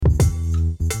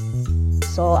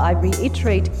So I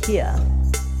reiterate here,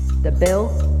 the bill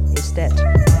is dead.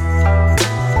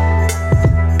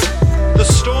 The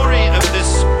story of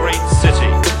this great city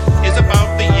is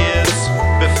about the years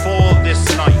before this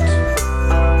night.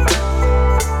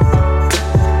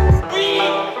 We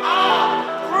are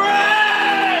free!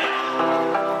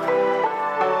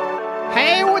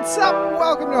 Hey, what's up?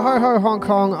 Welcome to Ho Ho Hong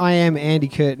Kong. I am Andy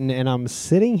Curtin, and I'm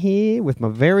sitting here with my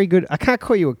very good... I can't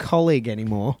call you a colleague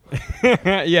anymore.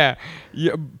 Yeah,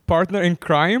 partner in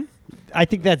crime. I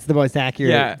think that's the most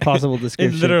accurate possible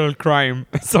description. In literal crime,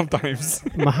 sometimes.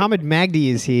 Mohammed Magdi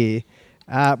is here.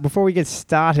 Before we get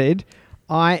started,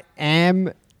 I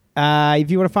am...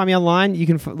 if you want to find me online, you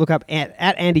can look up at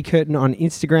Andy Curtin on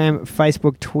Instagram,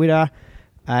 Facebook, Twitter.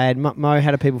 And Mo, how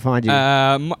do people find you?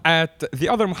 At the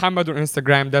other Muhammad on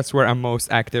Instagram, that's where I'm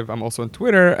most active. I'm also on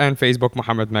Twitter and Facebook,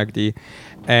 Mohammed Magdi.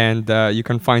 And you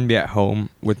can find me at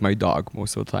home with my dog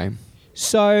most of the time.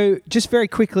 So, just very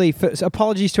quickly,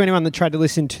 apologies to anyone that tried to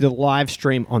listen to the live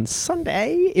stream on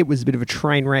Sunday. It was a bit of a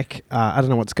train wreck. I don't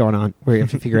know what's going on. We have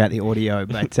to figure out the audio.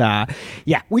 But,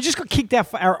 yeah, we just got kicked out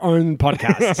for our own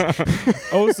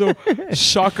podcast. Also,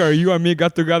 shocker, you and me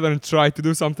got together and tried to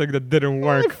do something that didn't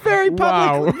work. Very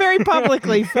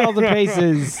publicly fell to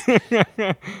pieces.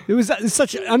 It was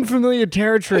such unfamiliar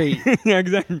territory. Yeah,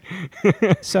 exactly.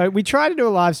 So, we tried to do a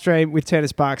live stream with Turner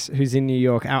Sparks, who's in New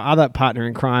York, our other partner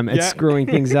in crime. It's screwing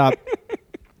things up,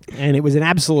 and it was an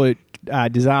absolute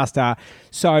disaster.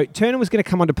 So Turner was going to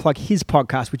come on to plug his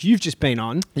podcast, which you've just been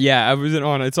on. Yeah, I was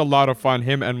on. It's a lot of fun.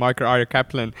 Him and Michael Arya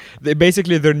Kaplan.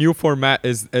 Basically, their new format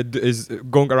is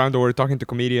going around the world talking to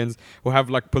comedians who have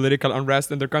like political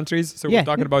unrest in their countries. So we're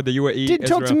talking about the UAE. Didn't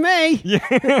Israel. talk to me. Yeah,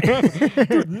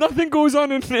 dude, nothing goes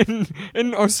on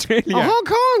in Australia. Hong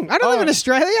Kong. I don't live in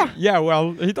Australia. Yeah,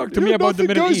 well, he talked to me about the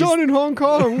Middle East. Nothing goes on in Hong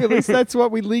Kong. At least that's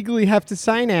what we legally have to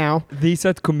say now. They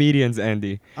said comedians,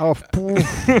 Andy. Oh,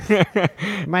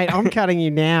 mate, I'm cutting you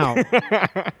now.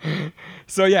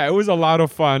 So yeah, it was a lot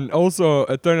of fun. Also,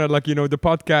 it turned out the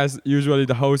podcast, usually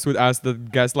the host would ask the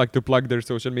guests to plug their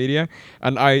social media.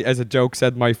 And I, as a joke,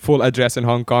 said my full address in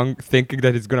Hong Kong, thinking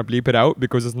that he's going to bleep it out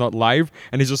because it's not live.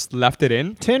 And he just left it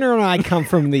in. Turner and I come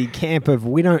from the camp of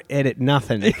we don't edit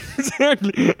nothing.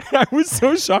 Exactly. I was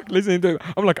so shocked listening to it.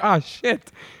 I'm like,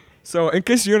 shit. So in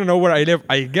case you don't know where I live,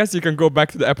 I guess you can go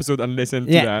back to the episode and listen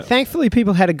to that. Thankfully,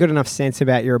 people had a good enough sense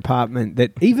about your apartment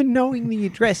that even knowing the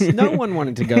address, no one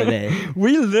wanted to go there.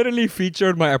 We literally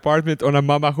featured my apartment on a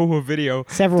Mama Hoo video.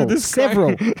 Several.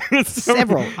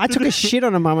 I took a shit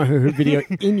on a Mama Hoo video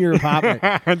in your apartment.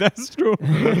 That's true.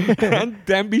 And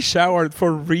Tambi showered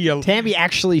for real. Tambi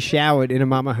actually showered in a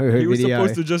Mama Hoo video. He was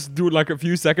supposed to just do a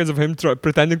few seconds of him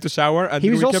pretending to shower. And he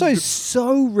was also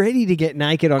so ready to get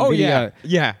naked on video.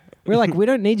 Yeah. We're like, we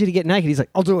don't need you to get naked. He's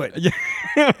like, I'll do it. Yeah.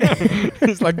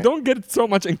 He's like, don't get so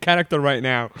much in character right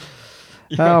now.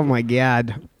 Yeah. Oh, my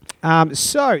God.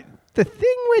 So, the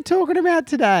thing we're talking about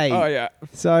today. Oh, yeah.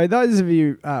 So, those of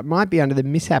you might be under the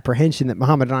misapprehension that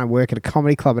Mohammed and I work at a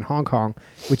comedy club in Hong Kong,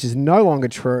 which is no longer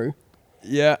true.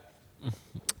 Yeah.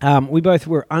 We both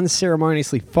were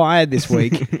unceremoniously fired this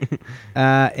week.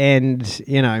 And,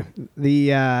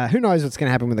 who knows what's going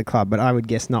to happen with the club, but I would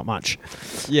guess not much.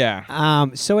 Yeah.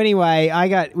 So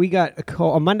anyway, we got a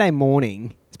call on Monday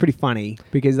morning. It's pretty funny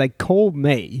because they called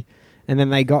me and then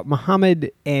they got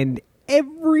Mohammed and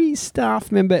every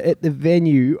staff member at the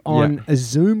venue on a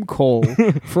Zoom call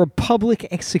for a public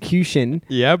execution.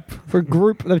 Yep. For a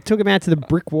group. They took him out to the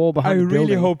brick wall behind the building. I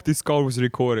really hope this call was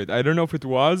recorded. I don't know if it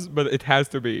was, but it has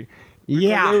to be.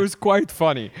 Yeah. It was quite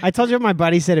funny. I told you what my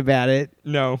buddy said about it.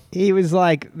 No. He was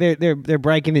like, they're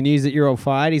breaking the news that you're all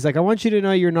fired. He's like, I want you to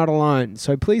know you're not alone.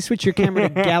 So please switch your camera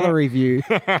to gallery view.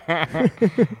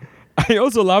 I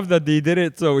also love that they did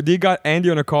it. So they got Andy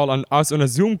on a call and us on a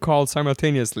Zoom call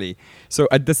simultaneously. So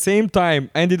at the same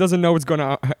time, Andy doesn't know what's going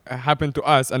to happen to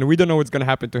us and we don't know what's going to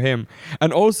happen to him.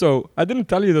 And also, I didn't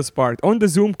tell you this part. On the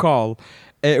Zoom call,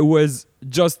 it was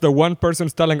just the one person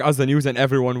telling us the news and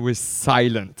everyone was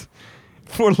silent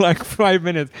for 5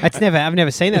 minutes. I've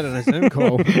never seen that on a Zoom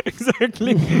call.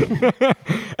 Exactly.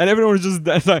 And everyone was just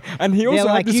like, and he also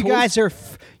had this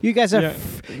you guys are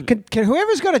can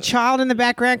whoever's got a child in the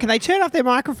background, can they turn off their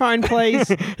microphone, please?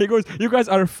 He goes, you guys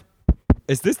are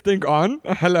is this thing on?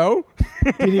 Hello?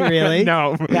 Did he really?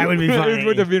 No. That would be funny. It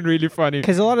would have been really funny.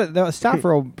 Because a lot of the staff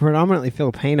are all predominantly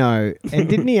Filipino. And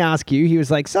didn't he ask you? He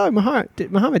was like, so, Mohammed,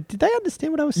 did they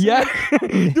understand what I was saying? Yeah.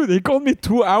 Dude, he called me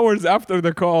 2 hours after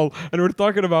the call and we're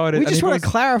talking about it. We and just he want to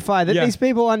goes, clarify that Yeah. these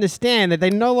people understand that they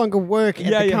no longer work at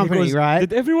the he company, goes, right?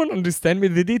 Did everyone understand me?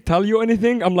 Did he tell you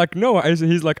anything? I'm like, no.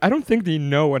 He's like, I don't think they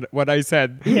know what I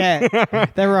said. Yeah.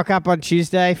 They rock up on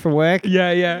Tuesday for work.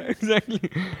 Yeah, exactly.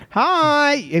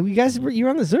 Hi. You guys, you're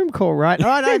on the Zoom call, right?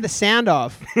 Oh, no, the sound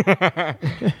off.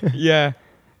 Yeah.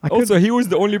 Also, he was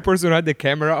the only person who had the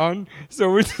camera on,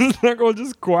 so we're just like all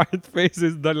just quiet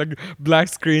faces, that like black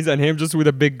screens, and him just with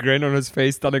a big grin on his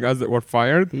face, telling us that we're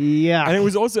fired. Yeah. And it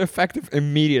was also effective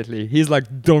immediately. He's like,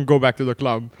 "Don't go back to the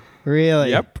club." Really?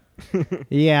 Yep.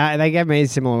 Yeah, they gave me a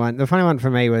similar one. The funny one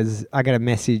for me was I got a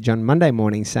message on Monday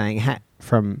morning saying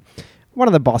from one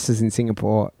of the bosses in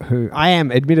Singapore, who I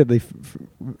am admittedly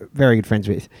very good friends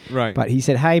with. Right. But he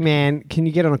said, hey, man, can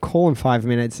you get on a call in 5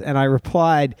 minutes? And I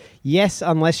replied, yes,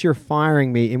 unless you're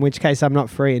firing me, in which case I'm not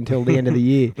free until the end of the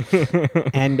year.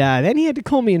 And then he had to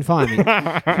call me and fire me.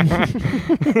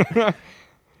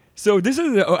 So this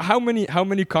is how many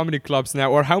comedy clubs now,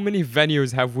 or how many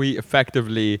venues have we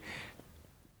effectively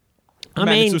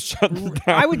managed to shut down?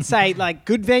 I would say like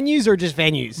good venues or just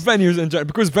venues? Venues in general,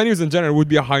 because venues in general would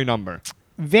be a high number.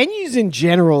 Venues in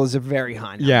general is a very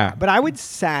high number. Yeah. But I would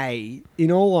say,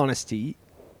 in all honesty,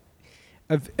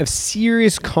 of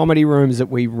serious comedy rooms that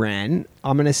we ran,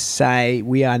 I'm going to say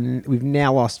we've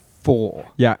now lost 4.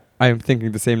 Yeah, I am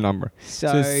thinking the same number. So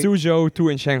Suzhou, 2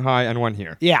 in Shanghai, and 1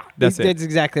 here. Yeah, That's it. That's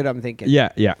exactly what I'm thinking.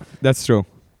 Yeah, that's true.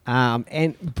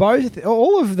 And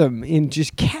all of them in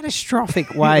just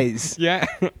catastrophic ways, Yeah.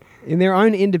 in their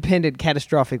own independent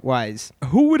catastrophic ways.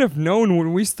 Who would have known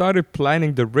when we started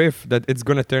planning the riff that it's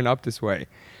going to turn up this way?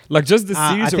 Like just the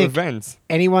I series of think events.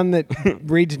 Anyone that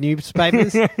reads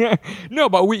newspapers, No,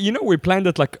 but we planned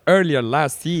it like earlier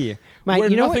last year, Mate, where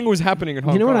you know nothing what- was happening in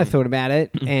Hong you know Kong. what I thought about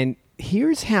it? And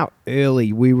here's how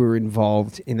early we were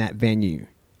involved in that venue.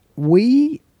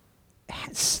 We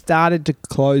started to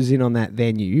close in on that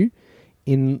venue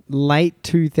in late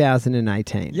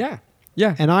 2018. Yeah.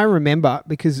 And I remember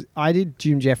because I did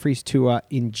Jim Jeffries' tour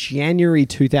in January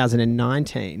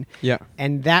 2019. Yeah.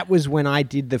 And that was when I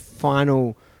did the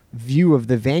final view of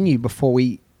the venue before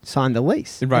we signed the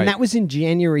lease. Right. And that was in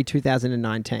January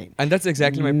 2019. And that's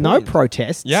exactly my No point.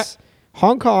 protests. Yeah.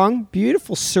 Hong Kong,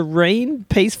 beautiful, serene,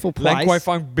 peaceful place. Lang Kwai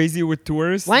Fong busy with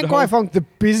tours. Lang the Kwai whole- Fong, the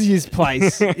busiest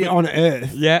place on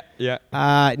earth. Yeah.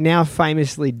 Now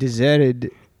famously deserted.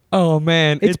 Oh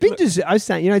man, I was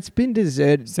saying, it's been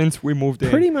deserted since we moved in.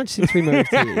 pretty much since we moved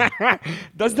here.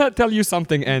 Does that tell you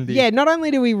something, Andy? Yeah, not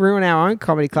only do we ruin our own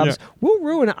comedy clubs, Yeah. we'll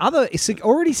ruin other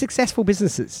already successful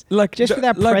businesses. Like just with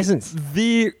our presence.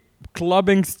 The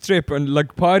clubbing strip and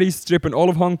like party strip in all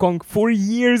of Hong Kong for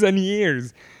years and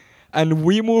years, and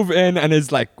we move in and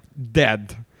it's like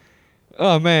dead.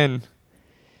 Oh man,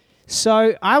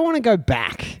 So I want to go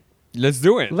back. let's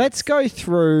do it. Let's go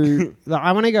through.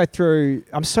 I want to go through.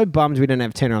 I'm so bummed we didn't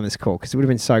have Tanner on this call because it would have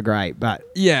been so great. But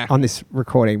Yeah. on this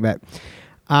recording. But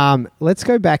let's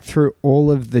go back through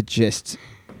all of the gist.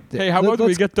 Hey, how about we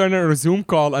Let's- get Turner a Zoom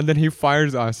call and then he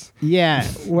fires us? Yeah,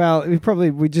 well,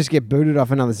 we just get booted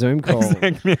off another Zoom call.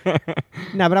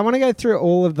 No, but I want to go through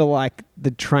all of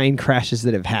the train crashes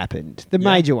that have happened, the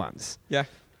Yeah. major ones. Yeah.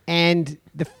 And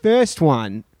the first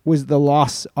one was the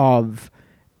loss of,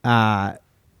 and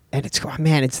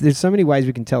there's so many ways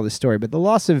we can tell this story, but the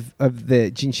loss of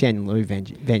the Jinshan Lu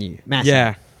venue, massive,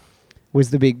 Yeah.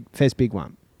 was the first big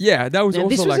one. Yeah, that was Now, also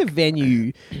this was like a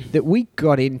venue that we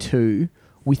got into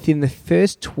within the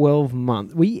first 12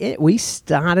 months. We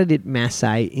started at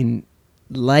Massey in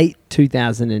late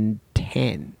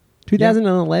 2010.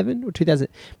 2011 or 2000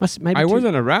 maybe I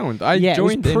wasn't around. I Yeah, it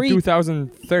was joined in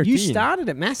 2013. You started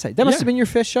at Massey. That must Yeah. have been your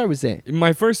first show, was there?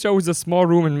 My first show was a small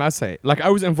room in Massey. Like I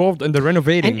was involved in the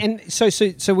renovating. And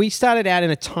so we started out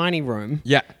in a tiny room.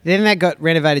 Yeah. Then that got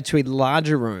renovated to a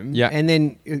larger room. Yeah. And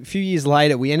then a few years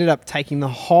later, we ended up taking the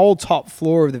whole top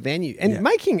floor of the venue and Yeah.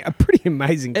 making a pretty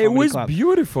amazing comedy It was club.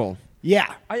 beautiful. Yeah.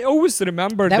 I always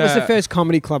remember That was the first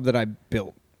comedy club that I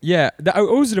built. Yeah, I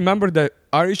always remember the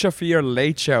Ari Shafir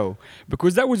late show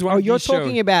because that was one Oh, of you're these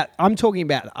talking shows about... I'm talking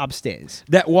about upstairs.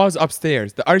 that was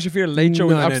upstairs. The Ari Shafir late show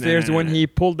was No, no, no, upstairs no, no, when no. he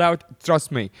pulled out.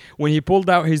 Trust me, when he pulled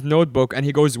out his notebook and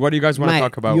he goes, "What do you guys want to Mate,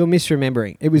 talk about?" you're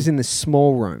misremembering. It was in the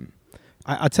small room.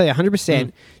 I'll tell you 100%.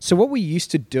 Mm. So what we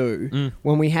used to do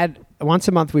when we had once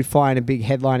a month we'd fly in a big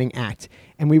headlining act,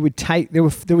 and we would take there were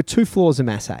 2 floors of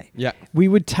Massey. Yeah. We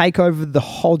would take over the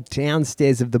whole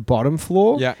downstairs of the bottom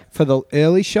floor Yeah. for the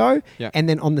early show, Yeah. and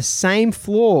then on the same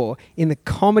floor in the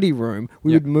comedy room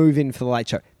we Yeah. would move in for the late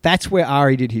show. That's where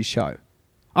Ari did his show.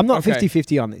 I'm not Okay.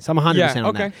 50-50 on this. I'm 100% Yeah,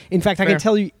 on okay. that. In fact, I Fair. can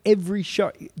tell you every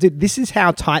show. Dude, this is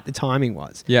how tight the timing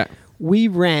was. Yeah. We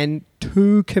ran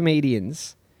 2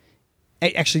 comedians.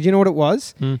 Actually, do you know what it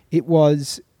was? It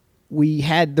was, we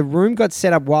had, the room got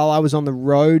set up while I was on the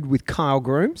road with Kyle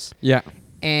Grooms, Yeah.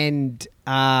 and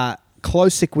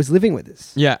Klosik was living with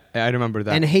us. Yeah. I remember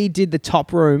that. And he did the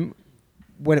top room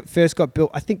when it first got built.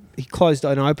 I think he closed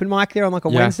an open mic there on like a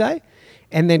Yeah. Wednesday.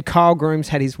 And then Kyle Grooms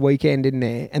had his weekend in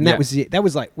there. And that Yeah. was it. That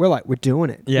was like, we're doing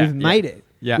it. Yeah, We've made yeah. it.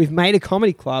 Yeah. We've made a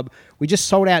comedy club. We just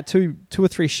sold out two or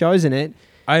three shows in it.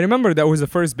 I remember that was the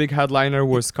first big headliner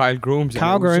was Kyle Grooms. and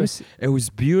Kyle it was Grooms. just- It was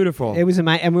beautiful. It was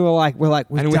amazing. And we've and we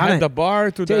done had it. the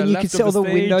bar to Dude, the you left could see of all the the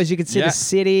stage. windows. You could see Yeah. the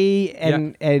city,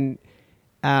 and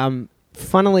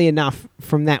funnily enough,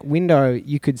 from that window,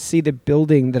 you could see the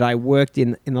building that I worked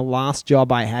in the last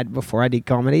job I had before I did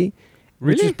comedy,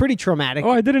 which Really? was pretty traumatic.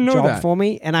 Oh, I didn't know job that. for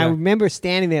me. And I Yeah. remember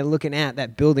standing there looking at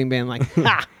that building, being like,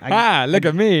 "Ha! Look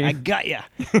at me. I got ya!"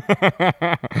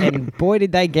 And boy,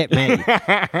 did they get me!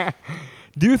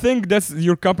 Do you think that's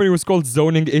your company was called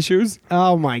Zoning Issues?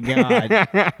 Oh my god,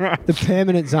 the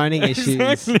permanent zoning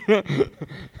issues.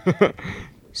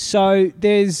 So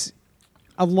there's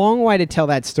a long way to tell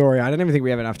that story. I don't even think we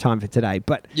have enough time for today.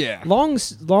 But Yeah. long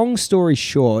story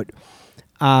short,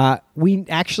 we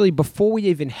actually, before we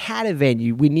even had a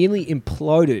venue, we nearly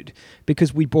imploded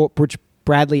because we bought Butch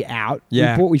Bradley out.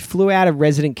 Yeah. We flew out a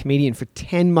resident comedian for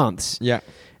 10 months. Yeah.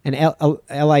 An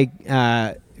LA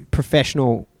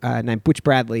professional named Butch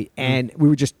Bradley, and we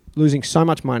were just losing so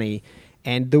much money.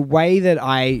 And the way that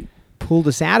I pulled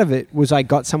us out of it was I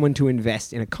got someone to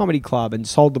invest in a comedy club and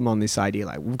sold them on this idea,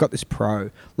 like, we've got this pro,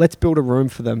 let's build a room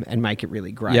for them and make it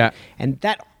really great. Yeah. And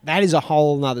that is a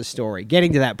whole nother story,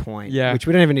 getting to that point, Yeah. which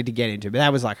we don't even need to get into, but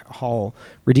that was like a whole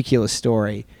ridiculous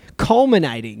story,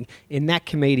 culminating in that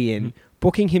comedian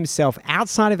booking himself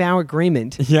outside of our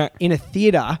agreement Yeah. in a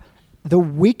theater the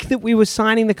week that we were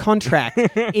signing the contract,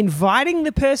 inviting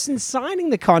the person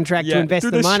signing the contract to Yeah, invest to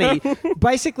the the money,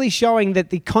 basically showing that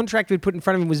the contract we'd put in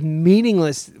front of him was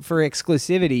meaningless for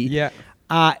exclusivity. Yeah.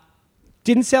 He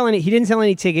didn't sell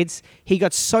any tickets. He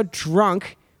got so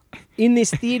drunk in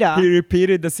this theater He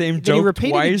repeated the same that joke he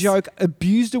repeated twice. the joke,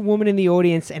 abused a woman in the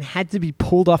audience, and had to be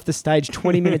pulled off the stage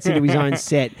 20 minutes into his own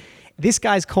set. This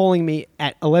guy's calling me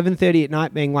at 11:30 at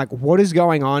night being like, what is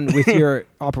going on with your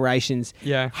operations?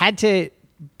 Yeah. Had to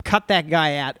cut that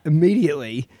guy out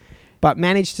immediately, but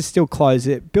managed to still close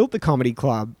it, built the comedy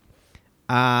club.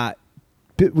 But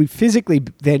we physically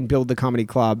then built the comedy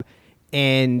club,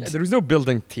 and Yeah, there was no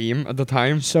building team at the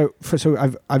time. so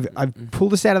I've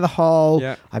pulled us out of the hole.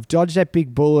 Yeah. I've dodged that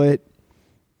big bullet.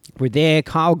 We're there.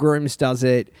 Kyle Grooms does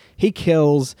it. He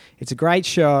kills. It's a great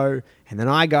show. And then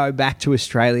I go back to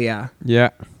Australia Yeah.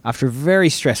 after a very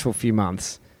stressful few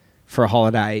months for a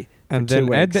holiday. for And 2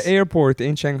 then at weeks. the airport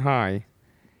in Shanghai.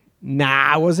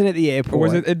 Nah, I wasn't at the airport. Or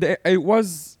was it? It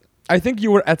was. I think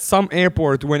you were at some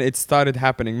airport when it started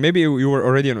happening. Maybe you were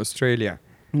already in Australia.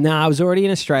 Nah, I was already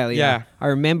in Australia. Yeah. I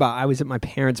remember I was at my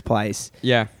parents' place,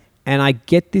 Yeah. and I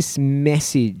get this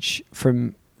message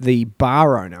from the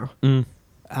bar owner,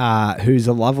 who's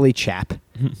a lovely chap,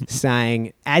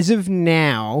 saying, as of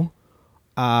now,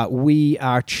 we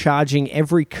are charging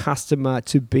every customer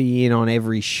to be in on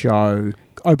every show,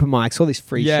 open mics, all these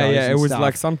free Yeah, shows. yeah. and It was stuff.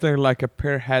 like something like a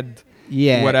per head.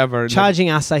 yeah, whatever. Charging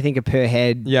us, I think, a per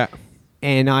head. Yeah.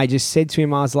 And I just said to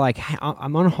him, I was like, hey,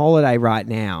 I'm on holiday right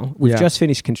now. We've Yeah. just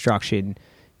finished construction.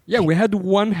 Yeah, we had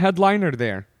one headliner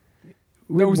there.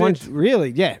 That was it.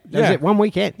 Really? Yeah. That was Yeah. it. One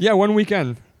weekend. Yeah, one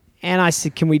weekend. And I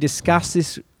said, can we discuss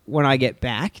this when I get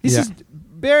back? This Yeah. is,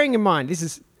 bearing in mind, this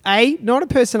is A, not a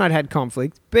person I'd had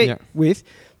conflict Yeah. with,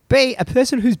 B, a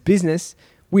person whose business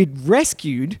we'd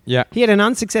rescued. Yeah. He had an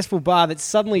unsuccessful bar that's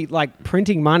suddenly like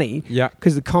printing money Yeah.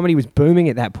 because the comedy was booming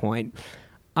at that point.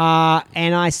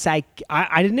 And I say,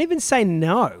 I didn't even say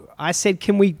no. I said,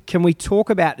 can we talk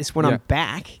about this when Yeah. I'm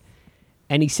back?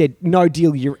 And he said, no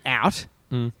deal, you're out.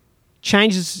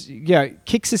 Changes,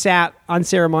 kicks us out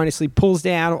unceremoniously, pulls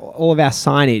down all of our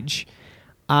signage.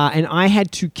 And I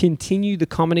had to continue the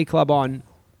comedy club on,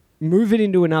 move it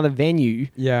into another venue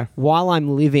Yeah. while I'm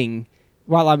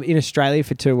in Australia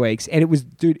for 2 weeks. And it was,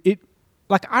 dude,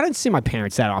 I don't see my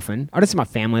parents that often. I don't see my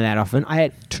family that often. I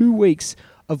had 2 weeks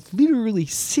of literally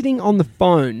sitting on the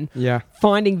phone, Yeah.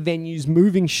 finding venues,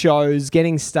 moving shows,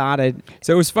 getting started.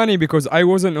 So it was funny because I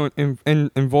wasn't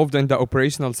involved in the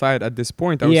operational side at this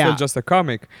point. I was Yeah. still just a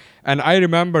comic, and I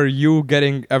remember you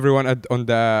getting everyone on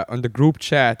the group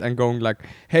chat and going like,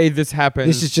 "Hey, this happened.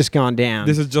 This has just gone down.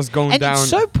 This is just going and down." it's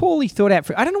so poorly thought out.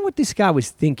 I don't know what this guy was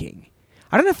thinking.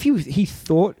 I don't know if he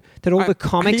thought that all the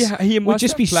comics he would must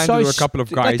just have be planned so to do a couple of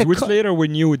st- like guys, the which later we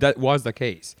knew that was the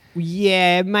case.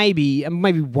 Yeah, maybe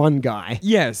one guy.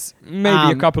 Yes, maybe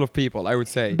a Um, couple of people, I would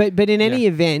say. But in any Yeah.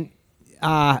 event,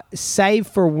 save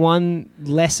for one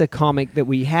lesser comic that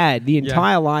we had, the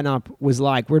entire lineup was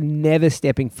like, we're never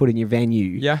stepping foot in your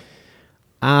venue. yeah,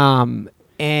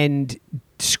 And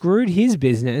screwed his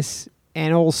business,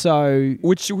 and also,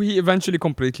 which we eventually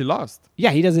completely lost.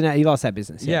 yeah, he lost that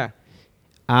business. Yeah.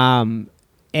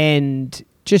 And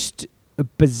just a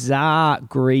bizarre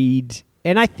greed.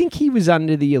 And I think he was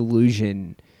under the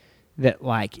illusion that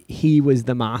like he was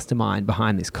the mastermind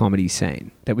behind this comedy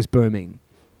scene that was booming.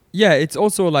 Yeah, it's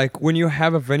also like when you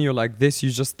have a venue like this, you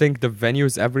just think the venue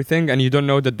is everything, and you don't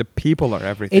know that the people are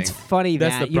everything. It's funny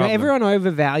That's that the you know problem. everyone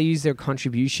overvalues their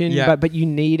contribution, Yeah. but you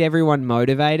need everyone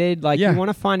motivated. Like Yeah. you want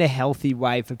to find a healthy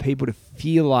way for people to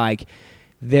feel like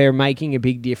they're making a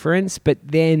big difference. But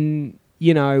then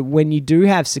you know when you do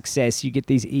have success, you get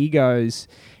these egos,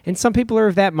 and some people are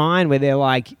of that mind where they're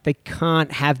like they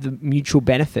can't have the mutual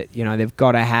benefit. You know they've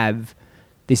got to have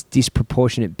this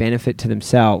disproportionate benefit to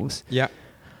themselves. Yeah.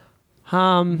 But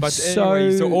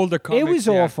anyway, so all the it comics, was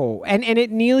yeah. awful, and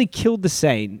it nearly killed the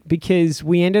scene because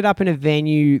we ended up in a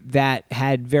venue that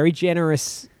had very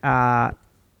generous, what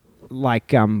am I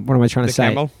trying to The say?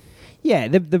 Camel. Yeah,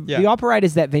 the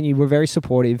operators at that venue were very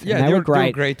supportive. Yeah, and they were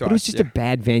great. great to but it was us, just yeah. a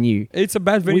bad venue. It's a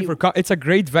bad venue it's a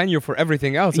great venue for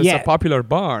everything else. It's Yeah. a popular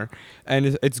bar,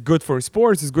 and it's good for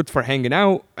sports. It's good for hanging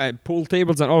out, pool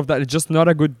tables, and all of that. It's just not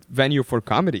a good venue for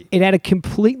comedy. It had a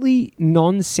completely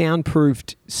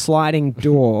non-soundproofed sliding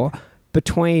door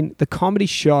between the comedy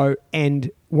show and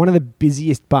one of the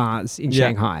busiest bars in Yeah.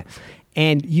 Shanghai.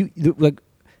 And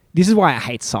this is why I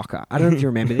hate soccer. I don't know if you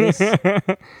remember this.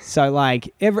 So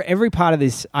like every part of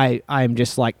this, I am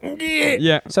just like,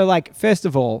 Yeah. So like, first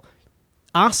of all,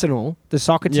 Arsenal, the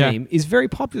soccer Yeah. team, is very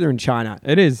popular in China.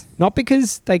 It is. Not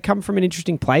because they come from an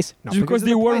interesting place, not Just because of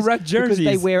they the wear place, red because they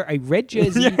jerseys. wear a red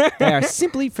jersey. They are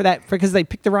simply because they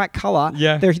picked the right color.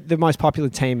 Yeah. They're the most popular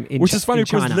team in Which is funny in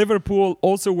because China. Liverpool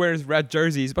also wears red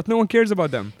jerseys, but no one cares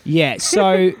about them. Yeah,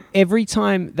 so every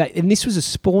time and this was a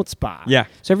sports bar. Yeah.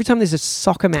 So every time there's a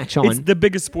soccer match on, It's the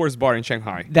biggest sports bar in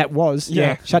Shanghai. that was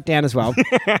Yeah. shut down as well,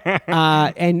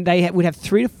 and they would have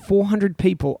 300 to 400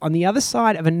 people on the other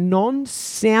side of a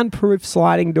non-soundproof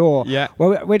sliding door. Yeah.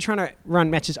 Where we're trying to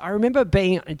run matches. I remember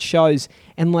being at shows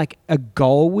and like a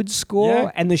goal would score,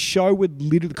 Yeah. and the show would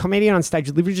literally, the comedian on stage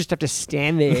would literally just have to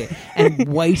stand there and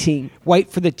wait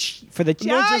for the Not just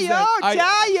Jayo, that,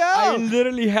 I Jayo.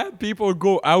 literally had people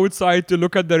go outside to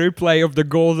look at the replay of the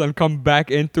goals and come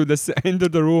back into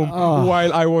the room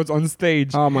while I was on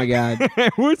stage. Oh my god,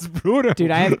 It was brutal. dude,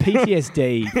 I have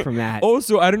PTSD from that.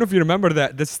 Also, I don't know if you remember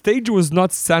that the stage was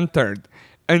not centered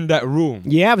in that room.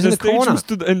 Yeah, it was in the stage corner. was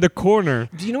in the corner.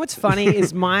 Do you know what's funny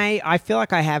is I feel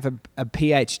like I have a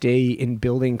PhD in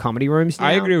building comedy rooms now.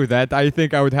 I agree with that. I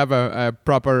think I would have a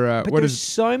proper But what there's is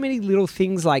so many little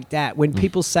things like that when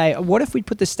people say, "What if we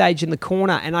put the stage in the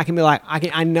corner?" And I can be like,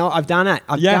 "I know, I've done it.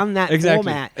 I've done that exactly.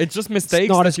 format." It's just mistakes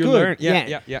not that as you good. learn.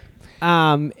 Yeah. Yeah.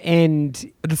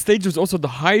 And The stage was also, the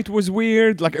height was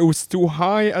weird. Like it was too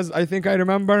high, as I think I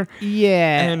remember,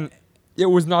 yeah, and it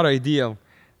was not ideal.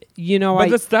 you know, But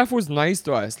the staff was nice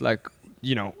to us, like,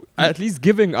 you know, at least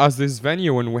giving us this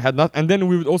venue when we had not. And then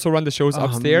we would also run the shows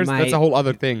upstairs. That's mate, a whole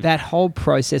other thing. that whole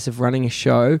process of running a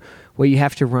show where you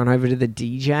have to run over to the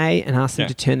DJ and ask them Yeah.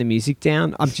 to turn the music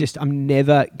down. I'm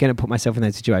never going to put myself in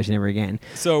that situation ever again.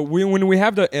 So when we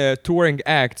have the touring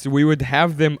acts, we would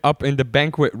have them up in the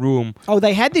banquet room. Oh,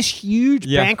 they had this huge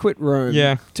Yeah. banquet room.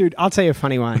 Yeah. Dude, I'll tell you a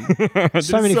funny one. There's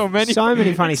so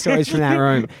many funny stories from that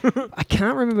room. I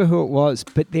can't remember who it was,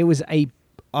 but there was a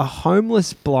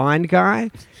homeless blind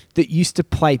guy that used to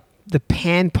play the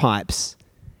panpipes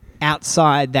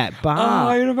outside that Oh, I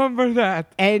bar. remember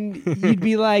that. And you'd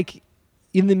be like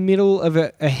in the middle of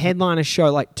a headliner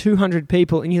show, like 200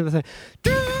 people, and you're like,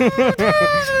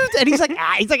 and he's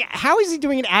like, how is he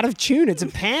doing it out of tune? It's a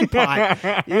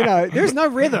panpipe. You know, there's no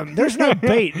rhythm, there's no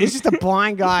beat. It's just a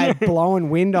blind guy blowing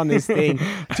wind on this thing.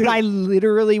 Dude, I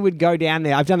literally would go down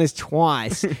there. I've done this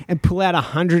twice and pull out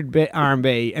 100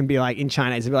 R&B and be like, in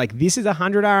Chinese, and be like, this is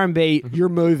 100 R&B, you're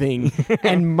moving,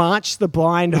 and march the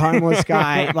blind homeless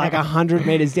guy like 100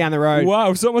 meters down the road.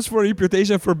 Wow, so much for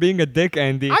reputation for being a dick,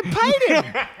 Andy. I paid him.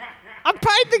 I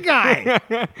paid the guy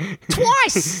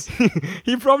twice.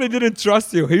 He probably didn't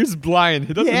trust you. He's blind.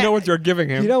 He doesn't Yeah. know what you're giving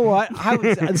him. You know what?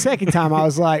 The second time I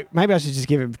was like, maybe I should just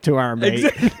give him 2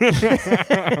 RMB.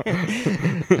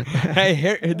 Hey,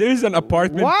 here, there's an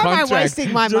apartment Why am I contract.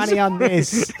 wasting my money on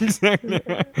this? Exactly.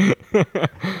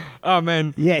 Oh,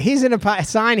 man. Yeah, here's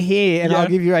sign here, and Yeah. I'll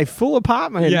give you a full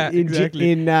apartment Yeah, in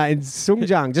exactly. in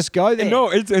Sungjiang. Just go there. No,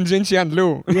 it's in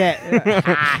Jinxianlu.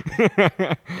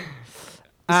 Yeah.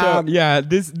 So yeah,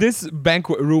 this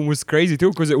banquet room was crazy too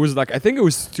because it was like I think it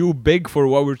was too big for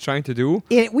what we were trying to do.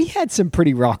 Yeah, we had some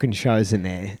pretty rocking shows in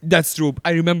there. That's true.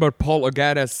 I remember Paul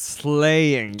Ogata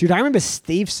slaying. Dude, I remember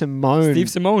Steve Simone. Steve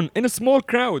Simone in a small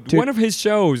crowd. Dude. One of his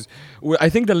shows, I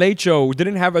think the Late Show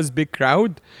didn't have as big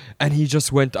crowd, and he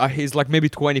just went. He's like maybe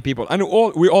 20 people, and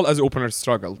we all as openers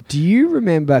struggled. Do you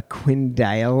remember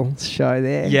Quindale's show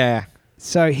there? Yeah,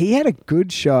 So he had a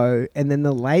good show, and then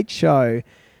the Late Show,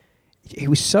 it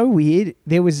was so weird.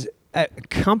 There was a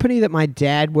company that my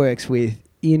dad works with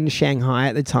in Shanghai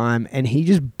at the time, and he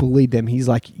just bullied them. He's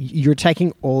like, you're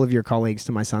taking all of your colleagues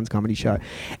to my son's comedy show.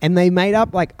 And they made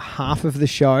up like half of the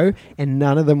show, and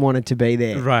none of them wanted to be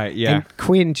there. Right, yeah. And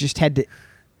Quinn just had to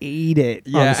eat it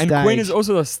on yeah, stage. and Quinn is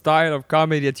also the style of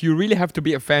comedy that you really have to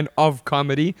be a fan of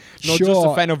comedy, not just a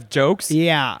Sure. fan of jokes.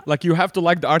 Yeah. Like you have to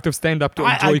like the art of stand-up to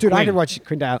enjoy Dude, I Quinn. could watch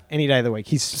Quindale any day of the week.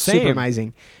 He's super Same.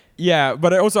 amazing. Yeah,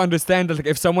 but I also understand that like,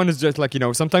 if someone is just like,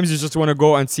 sometimes you just want to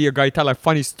go and see a guy tell a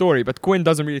funny story, but Quinn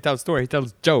doesn't really tell a story, he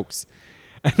tells jokes.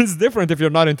 And it's different if you're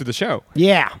not into the show.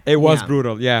 Yeah. It was Yeah.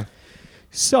 brutal, yeah.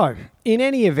 So, in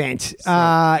any event,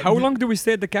 How long do we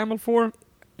stay at the Camel for?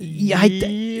 Yeah,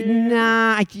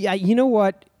 you know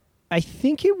what? I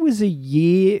think it was a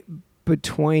year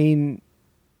between.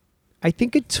 I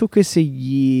think it took us a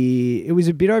year. It was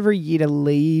a bit over a year to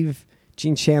leave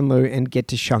Jinshanlu and get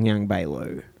to Shenyang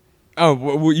Beilu.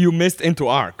 Oh, you missed Into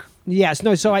Arc. Yes,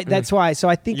 no. So that's why. So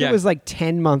I think Yeah. it was like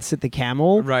 10 months at the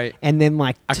Camel, Right. And then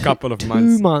like A couple of 2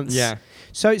 months. months. Yeah.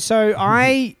 So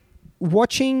I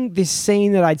watching this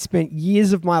scene that I'd spent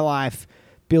years of my life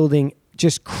building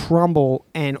just crumble,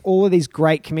 and all of these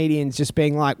great comedians just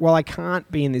being like, well, I can't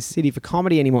be in this city for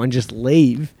comedy anymore, and just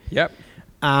leave. Yep.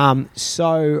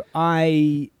 So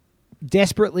I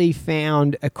desperately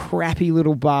found a crappy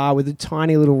little bar with a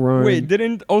tiny little room. Wait,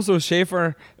 didn't also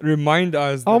Schaefer remind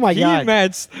us that Oh my he God.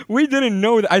 matched? We didn't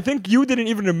know that. I think you didn't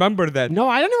even remember that. No,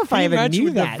 I don't know if I He ever matched knew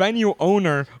with that. the venue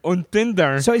owner on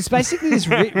Tinder. So it's basically this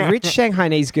rich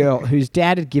Shanghainese girl whose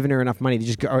dad had given her enough money to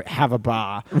just go have a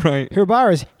bar. Right. Her bar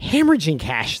is hemorrhaging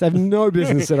cash. They have no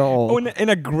business at all. Oh, in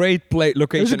a great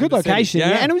location. It was a good in the city. location, yeah.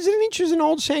 And it was an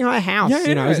old Shanghai house. Yeah,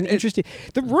 It was an it- interesting.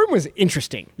 The room was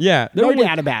interesting. Yeah, No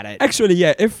doubt about it. Actually,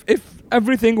 yeah. If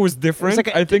everything was different, like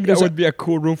I think it that was would be a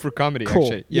cool room for comedy. Cool.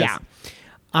 Actually, yes.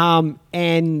 Yeah.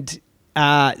 And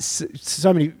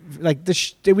so many like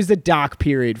it was the dark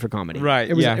period for comedy. Right,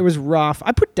 It was yeah. it was rough.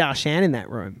 I put Darshan in that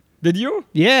room. Did you?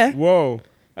 Yeah. Whoa,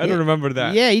 I Yeah. don't remember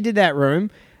that. Yeah, he did that room.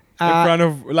 In front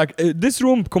of this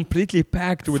room completely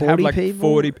packed would have 40 like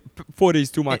people? 40 is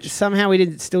too much. Somehow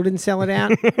we still didn't sell it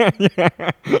out.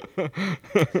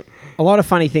 A lot of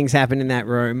funny things happened in that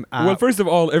room. Well, first of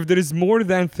all, if there is more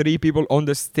than 3 people on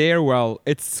the stairwell,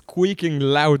 it's squeaking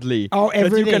loudly. Oh, that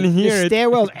everything. you can hear the it.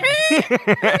 stairwells.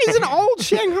 It's an old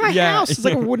Shanghai Yeah, house. It's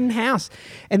like a yeah. wooden house.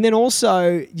 And then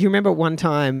also, do you remember one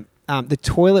time the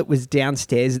toilet was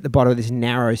downstairs at the bottom of this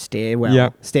narrow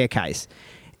staircase,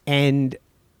 and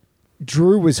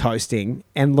Drew was hosting,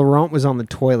 and Laurent was on the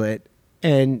toilet.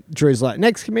 And Drew's like,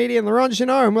 next comedian, Laurent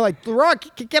Janot. And we're like, Laurent,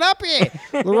 get up here.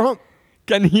 Laurent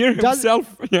Can hear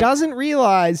himself. Yeah. doesn't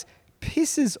realize,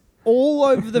 pisses all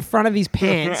over the front of his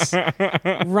pants,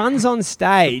 runs on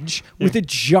stage with a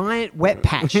giant wet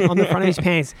patch on the front of his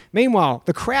pants. Meanwhile,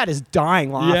 the crowd is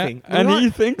dying laughing. and he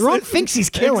thinks Laurent it- thinks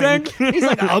he's killing. Exactly. He's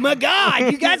like, oh my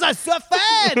God, you guys are so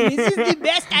fun. This is the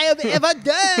best I have ever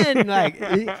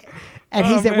done. And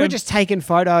he's there. We're man. just taking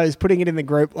photos, putting it in the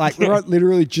group. Like, Laurent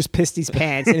literally just pissed his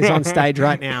pants and is on stage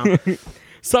right now.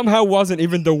 Somehow wasn't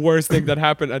even the worst thing that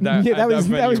happened at that. Yeah, at that was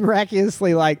venue.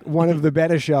 miraculously like one of the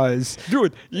better shows.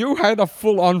 Dude, you had a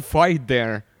full-on fight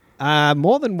there.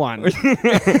 More than one.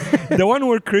 The one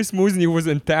where Chris Musney was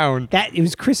in town. It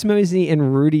was Chris Musney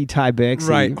and Rudy Tybergsy.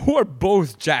 Right. Who are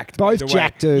both jacked. by Both the way.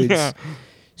 jack dudes. Yeah.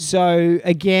 So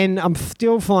again, I'm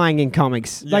still flying in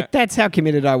comics. Yeah. Like that's how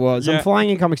committed I was. Yeah. I'm flying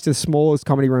in comics to the smallest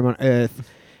comedy room on earth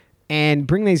and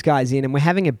bring these guys in, and we're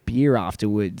having a beer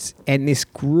afterwards. And this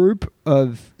group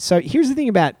of here's the thing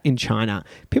about in China.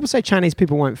 People say Chinese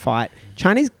people won't fight.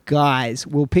 Chinese guys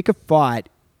will pick a fight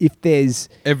if there's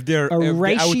If they're a if they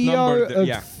ratio outnumber the- of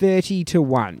yeah. 30 to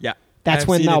 1. Yeah. That's I've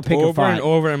when seen they'll it pick a over fight. and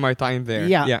over in my time there.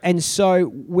 Yeah. And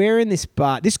so we're in this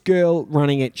bar. This girl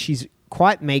running it, she's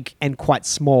quite meek and quite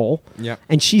small. Yeah.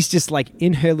 And she's just like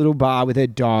in her little bar with her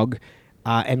dog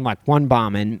and like one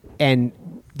barman. And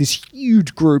this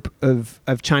huge group of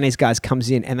Chinese guys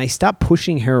comes in and they start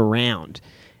pushing her around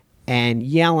and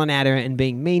yelling at her and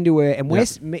being mean to her. And Yeah.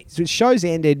 so the show's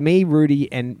ended. Me,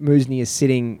 Rudy, and Muzni are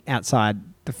sitting outside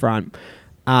the front.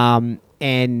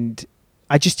 And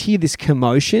I just hear this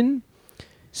commotion.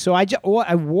 So I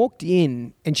walked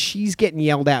in and she's getting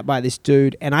yelled at by this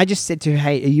dude. And I just said to her,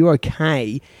 hey, are you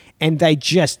okay? And they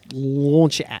just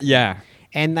launch at me. Yeah.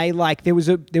 And they there was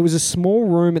a small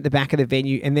room at the back of the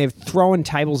venue and they're throwing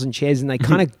tables and chairs and they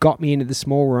kind of got me into the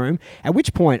small room. At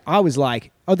which point I was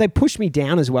like, they pushed me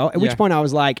down as well. At which Yeah. point I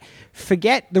was like,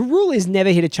 forget, the rule is never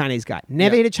hit a Chinese guy.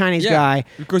 Never Yeah. hit a Chinese Yeah, guy.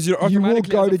 because you're you will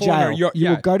automatically go as to a foreigner, jail. You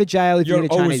will go to jail if you You're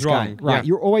hit a always Chinese wrong. guy. Right. Yeah.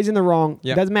 You're always in the wrong.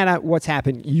 Yeah. It doesn't matter what's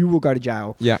happened. You will go to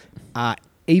jail. Yeah.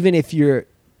 Even if you're,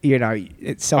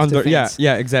 it's self-defense.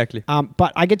 Yeah, exactly.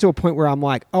 But I get to a point where I'm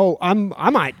like, I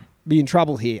might be in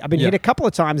trouble here. I've been Yeah. hit a couple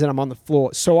of times and I'm on the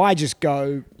floor. So I just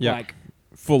go Yeah.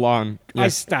 Full on. I Yeah.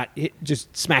 start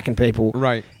just smacking people.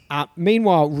 Right.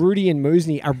 Meanwhile, Rudy and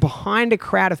Muzni are behind a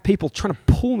crowd of people trying to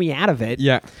pull me out of it.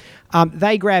 Yeah.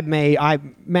 They grab me. I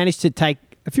managed to take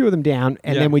a few of them down,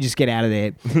 and Yeah. then we just get out of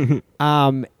there.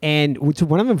 And so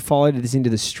one of them followed us into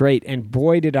the street, and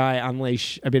boy, did I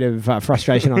unleash a bit of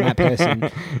frustration on that person.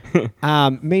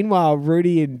 Meanwhile,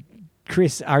 Rudy and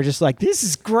Chris are just like, this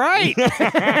is great.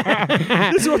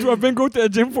 This is what we've been going to the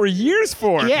gym for years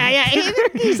for. Yeah.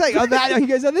 He's like, he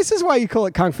goes, this is why you call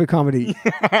it Kung Fu comedy.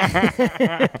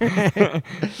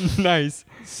 Nice.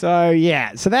 So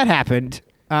that happened.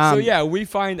 So yeah, we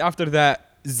find after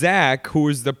that Zach, who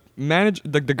is the manager,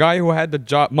 the guy who had the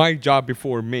job, my job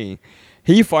before me,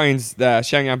 he finds the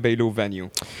Shenyang Beilu venue.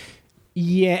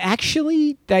 Yeah,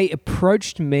 actually, they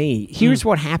approached me. Here's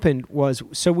what happened was,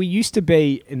 so we used to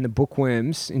be in the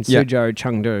Bookworms in Yeah. Suzhou,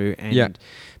 Chengdu, and Yeah.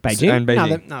 Beijing. And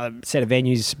Beijing. Another set of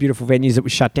venues, beautiful venues that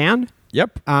was shut down.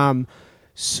 Yep.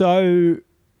 So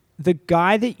the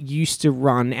guy that used to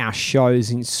run our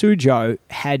shows in Suzhou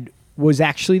was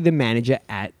actually the manager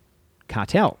at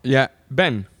Cartel. Yeah.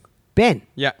 Ben. Ben.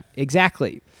 Yeah.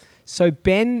 Exactly. So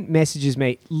Ben messages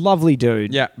me, lovely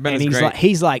dude. Yeah, Ben and is great.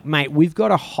 he's like, mate, we've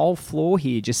got a whole floor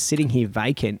here just sitting here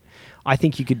vacant. I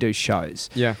think you could do shows.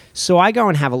 Yeah. So I go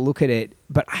and have a look at it,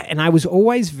 and I was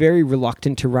always very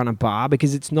reluctant to run a bar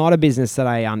because it's not a business that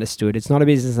I understood. It's not a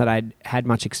business that I'd had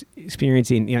much experience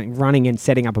in, running and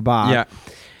setting up a bar. Yeah.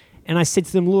 And I said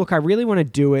to them, look, I really want to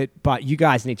do it, but you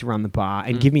guys need to run the bar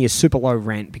and give me a super low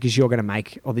rent because you're going to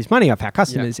make all this money off our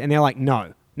customers. Yeah. And they're like,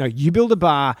 no, you build a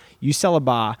bar, you sell a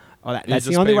bar. That's just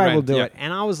the only pay way rent, we'll do yeah. it.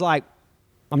 And I was like,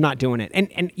 I'm not doing it.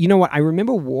 And you know what? I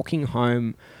remember walking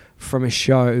home from a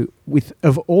show with,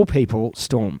 of all people,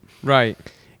 Storm. Right.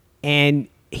 And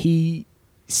he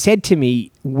said to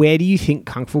me, where do you think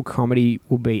Kung Fu comedy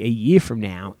will be a year from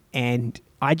now? And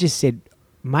I just said,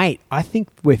 mate, I think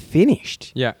we're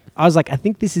finished. Yeah. I was like, I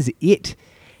think this is it.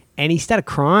 And he started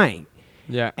crying.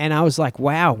 Yeah. And I was like,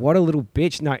 wow, what a little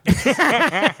bitch. No.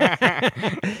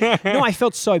 No, I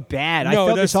felt so bad. I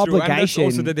felt this true. And that's obligation.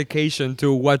 also dedication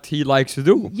to what he likes to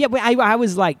do. Yeah, but I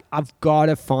was like, I've got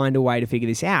to find a way to figure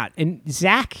this out. And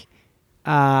Zach,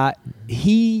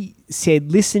 he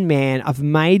said, listen, man, I've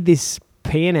made this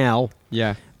P&L,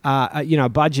 Yeah.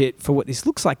 budget for what this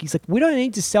looks like. He's like, we don't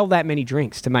need to sell that many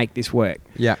drinks to make this work.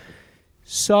 Yeah.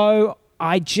 So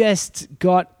I just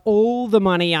got all the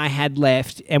money I had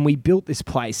left and we built this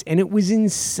place. And it was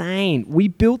insane. We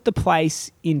built the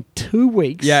place in 2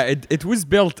 weeks. Yeah. It was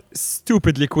built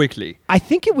stupidly quickly. I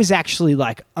think it was actually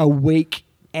like a week,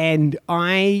 and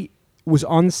I was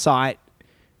on site.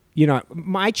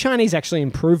 My Chinese actually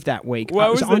improved that week. I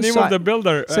What was the on name site. of the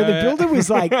builder? So the builder was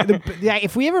like,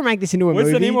 if we ever make this into a What's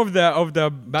movie, the name of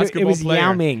the basketball was player?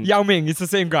 Yao Ming. Yao Ming. It's the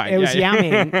same guy. it was Yao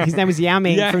Ming. His name was Yao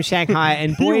Ming Yeah. from Shanghai,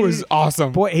 and boy, He was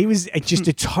awesome. Boy, he was just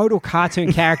a total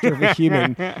cartoon character of a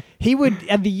human. He would,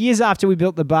 the years after we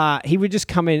built the bar, he would just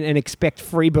come in and expect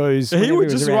free booze. He whenever would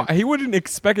was just around. he wouldn't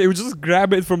expect it. He would just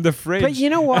grab it from the fridge. But you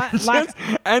know what? Like,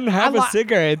 and have I a li-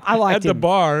 cigarette I liked at the him.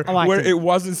 bar I liked where him. it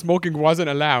wasn't smoking wasn't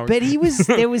allowed. but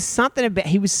there was something about,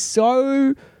 he was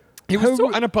so... he was so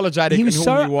unapologetic He was in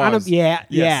so who he was. yeah.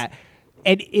 Yes.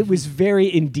 And it was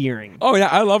very endearing. Oh yeah,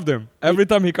 I loved him. Every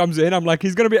time he comes in, I'm like,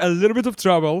 he's gonna be a little bit of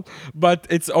trouble, but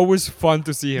it's always fun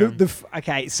to see him.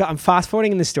 Okay, so I'm fast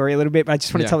forwarding in the story a little bit, but I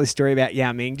just want to Yeah. tell this story about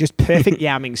Yao Ming. Just perfect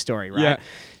Yao Ming story, right? Yeah.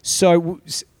 So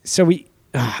we,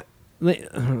 how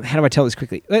do I tell this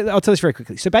quickly? I'll tell this very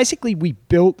quickly. So basically, we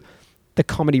built the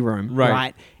comedy room, Right.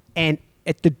 right? And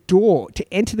at the door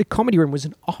to enter the comedy room was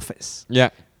an office. Yeah.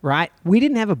 Right? We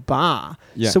didn't have a bar.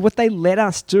 Yeah. So what they let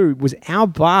us do was our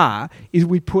bar is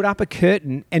we put up a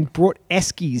curtain and brought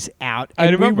eskies out. I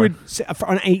And remember. we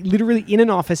would, literally in an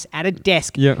office at a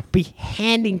desk, Yeah. be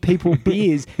handing people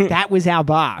beers. That was our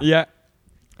bar. Yeah.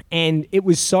 And it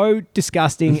was so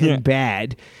disgusting Yeah. and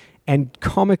bad and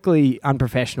comically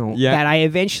unprofessional Yeah. that I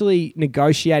eventually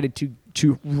negotiated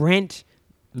to rent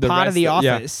The part of the rest,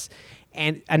 yeah. office.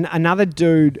 And another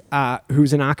dude who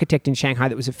was an architect in Shanghai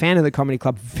that was a fan of the comedy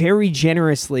club very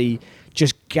generously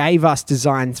just gave us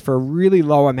designs for a really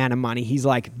low amount of money. He's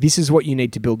like, this is what you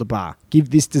need to build a bar. Give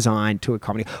this design to a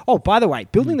comedy. Oh, by the way,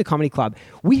 building the comedy club,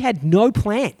 we had no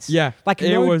plans. Yeah, Like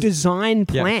it no was- design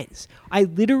yeah. plans. I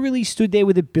literally stood there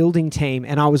with a building team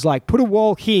and I was like, put a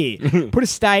wall here, put a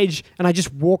stage, and I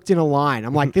just walked in a line.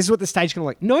 I'm like, this is what the stage is going to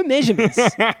look. No measurements.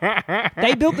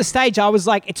 They built the stage. I was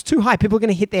like, it's too high. People are going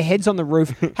to hit their heads on the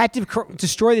roof. Had to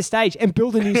destroy the stage and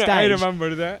build a new stage. I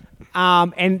remember that.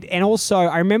 And also,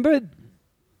 I remember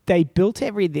they built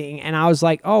everything, and I was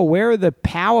like, "Oh, where are the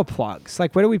power plugs?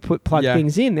 Like, where do we plug Yeah.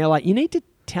 things in?" They're like, "You need to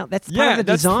tell. That's part Yeah, of the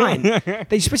that's design. true.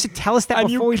 They're supposed to tell us that And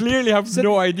before you we clearly have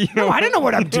no idea. No, I don't know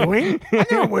what I'm doing. I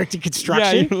never worked in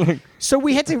construction. Yeah, you're like- So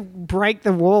we had to break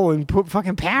the wall and put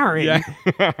fucking power in.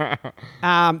 Yeah.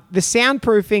 The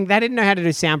soundproofing, they didn't know how to do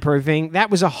soundproofing. That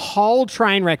was a whole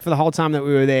train wreck for the whole time that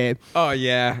we were there. Oh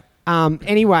yeah.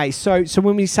 Anyway, so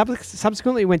when we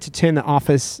subsequently went to turn the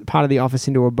office, part of the office,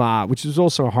 into a bar, which was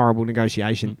also a horrible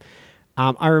negotiation,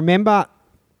 I remember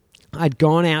I'd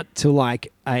gone out to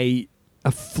like a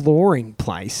flooring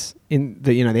place in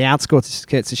the outskirts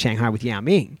of Shanghai with Yao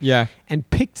Ming, Yeah. and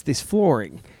picked this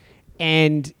flooring.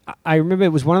 And I remember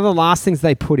it was one of the last things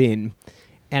they put in,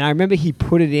 and I remember he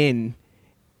put it in,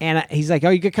 and he's like, "Oh,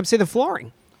 you could come see the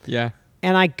flooring." Yeah.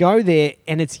 And I go there,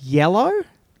 and it's yellow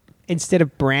instead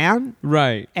of brown.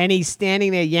 Right. And he's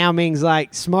standing there, Yao Ming's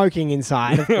like smoking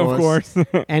inside, of course.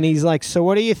 Of course. And he's like, "So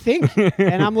what do you think?"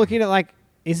 And I'm looking at like,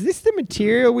 "Is this the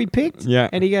material we picked?" Yeah.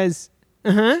 And he goes,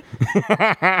 "Uh-huh."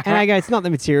 And I go, "It's not the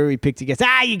material we picked." He goes,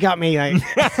 "Ah, you got me." Like,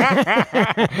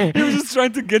 He was just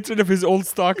trying to get rid of his old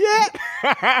stock.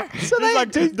 yeah. So He's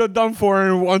like, the dumb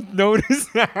foreigner won't notice.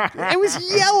 it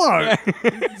was yellow.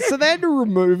 So they had to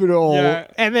remove it all Yeah.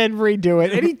 and then redo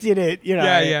it. And he did it, you know.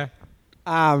 Yeah.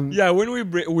 Yeah, when we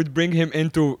would bring him in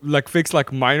to like fix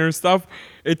like minor stuff,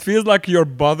 it feels like you're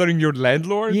bothering your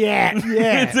landlord. Yeah,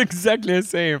 yeah. It's exactly the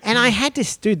same. And I had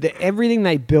to, everything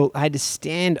they built, I had to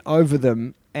stand over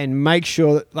them and make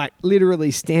sure that, like, literally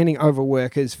standing over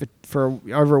workers for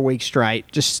over a week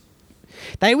straight. Just,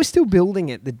 they were still building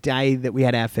it the day that we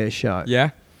had our first show. Yeah.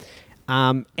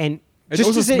 And It just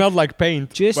also as a- smelled like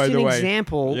paint, just by an the way.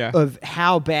 example Yeah. of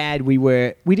how bad we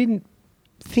were. We didn't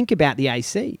think about the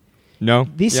AC. No.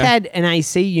 This yeah. had an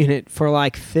AC unit for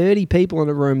like 30 people in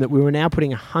a room that we were now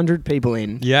putting 100 people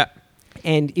in. Yeah.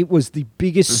 And it was the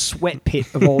biggest sweat pit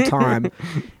of all time.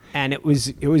 And it was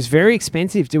very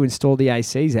expensive to install the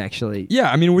ACs, actually.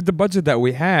 Yeah, I mean, with the budget that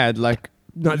we had, like,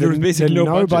 No, there was basically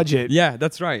no budget. Yeah,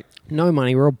 that's right. No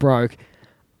money. We're all broke.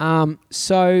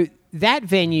 So that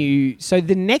venue,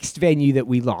 the next venue that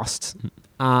we lost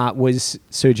was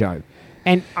Suzhou.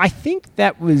 And I think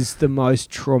that was the most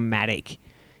traumatic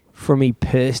for me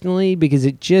personally, because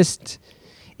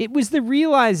it was the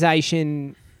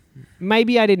realization,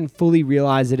 maybe I didn't fully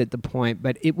realize it at the point,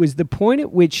 but it was the point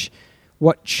at which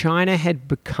what China had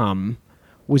become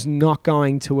was not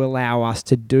going to allow us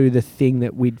to do the thing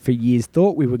that we'd for years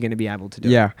thought we were going to be able to do.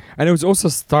 Yeah, and it was also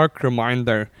a stark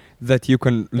reminder that you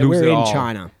can That lose we're it in all.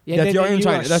 China. That you're in you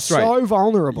China. are That's right. so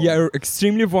vulnerable. Yeah, you're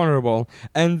extremely vulnerable.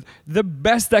 And the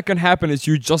best that can happen is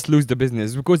you just lose the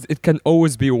business, because it can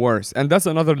always be worse. And that's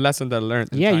another lesson that I learned.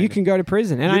 in Yeah, you China. can go to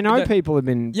prison. And I know that- people have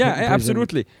been Yeah, put in prison.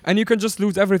 absolutely. And you can just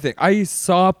lose everything. I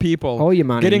saw people All your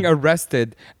money. getting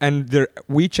arrested and their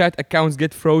WeChat accounts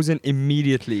get frozen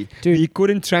immediately. Dude. They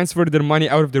couldn't transfer their money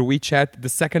out of their WeChat the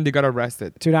second they got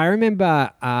arrested. Dude, I remember,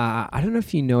 I don't know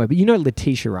if you know her, but you know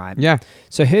Letitia, right? Yeah.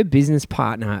 So her business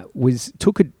partner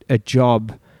took a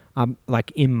job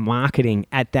like in marketing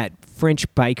at that French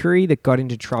bakery that got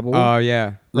into trouble. Oh,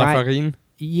 yeah. La Right. Farine.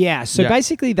 Yeah, so Yeah.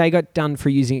 basically they got done for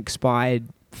using expired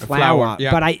flour,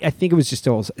 yeah. but I think it was just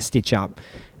all a stitch up.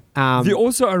 They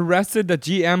also arrested the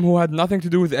GM who had nothing to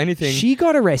do with anything. She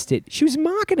got arrested. She was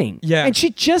marketing. Yeah. And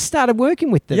she just started working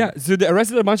with them. Yeah, so they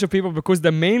arrested a bunch of people because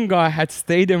the main guy had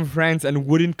stayed in France and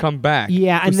wouldn't come back.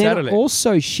 Yeah, to and then settle it.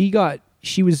 also she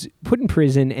was put in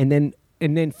prison, and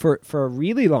then for a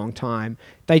really long time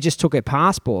they just took her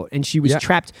passport, and she was Yeah.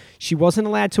 trapped. She wasn't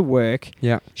allowed to work.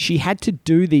 Yeah. She had to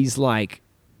do these like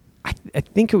I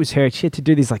think it was her. She had to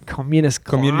do these like communist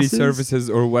Community classes. services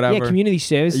or whatever. Yeah, community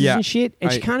services Yeah. and shit.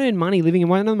 And she can't earn money living in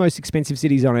one of the most expensive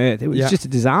cities on earth. It was Yeah. just a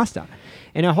disaster.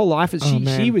 And her whole life was Oh, she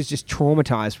man. was just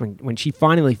traumatized when she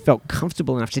finally felt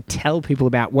comfortable enough to tell people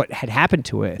about what had happened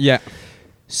to her. Yeah.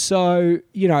 So,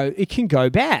 it can go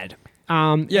bad.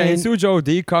 Yeah, in and Suzhou,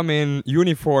 they come in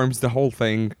uniforms, the whole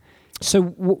thing.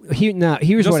 so here's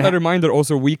Just what a happened. reminder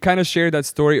also, we kind of shared that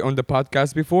story on the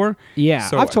podcast before. Yeah,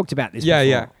 So, I've talked about this yeah,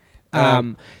 before.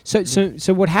 yeah.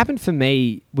 So what happened for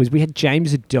me was we had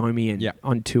James Adomian Yeah.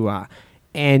 on tour,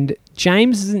 and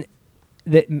James,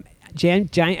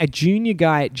 a junior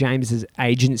guy at James's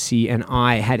agency, and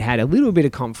I had a little bit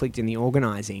of conflict in the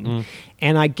organising,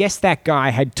 and I guess that guy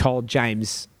had told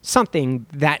James something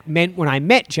that meant when I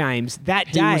met James that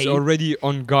He day, was already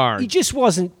on guard. he just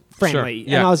wasn't friendly, Sure,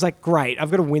 yeah. and I was like, great,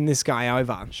 I've got to win this guy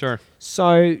over. Sure.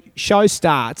 So show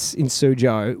starts in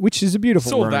Suzhou, which is a beautiful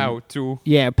Sold room. out too.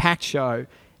 Yeah, packed show.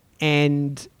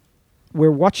 And we're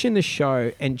watching the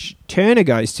show, and Turner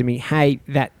goes to me, hey,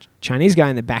 that Chinese guy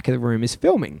in the back of the room is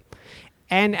filming.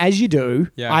 And as you do,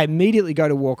 Yeah. I immediately go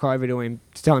to walk over to him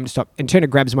to tell him to stop. And Turner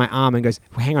grabs my arm and goes,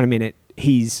 well, hang on a minute,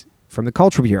 he's from the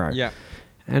Cultural Bureau. Yeah.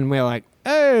 And we're like,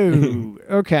 oh,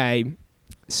 okay.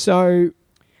 So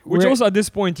Which we're- also at this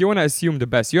point, you want to assume the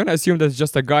best. You want to assume that's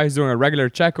just a guy who's doing a regular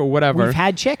check or whatever. we've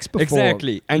had checks before.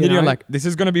 Exactly. And you then you're know? like, this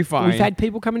is going to be fine. We've had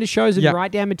people come into shows and Yeah.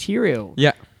 write down material.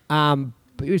 Yeah.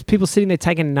 But it was people sitting there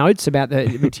taking notes about the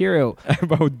material.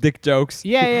 About dick jokes.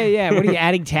 Yeah. What are you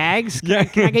adding tags? Yeah.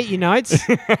 Can I get your notes?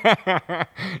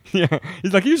 Yeah.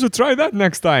 He's like, you should try that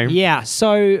next time. Yeah.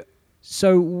 So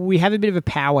we have a bit of a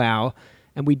powwow,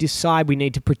 and we decide we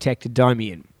need to protect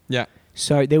Adomian. Yeah.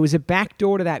 So there was a back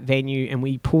door to that venue, and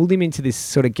we pulled him into this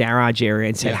sort of garage area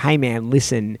and said, Yeah. "Hey, man,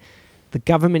 listen." The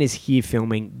government is here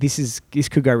filming. This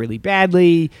could go really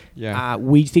badly. Yeah.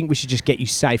 We think we should just get you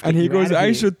safe. And get he you goes, out of I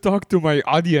here." should talk to my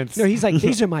audience. No, he's like,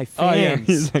 these are my fans. Oh, yeah.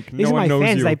 He's like, these no are one my knows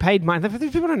fans. you. They paid money.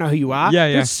 These people don't know who you are. Yeah,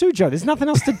 yeah. It's Suzhou. There's nothing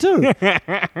else to do.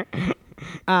 The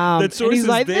and choice he's is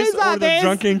like, this "These or are the these-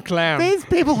 drunken clown. These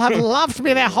people have loved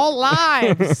me their whole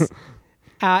lives.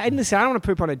 And listen, I don't want to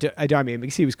poop on Adomian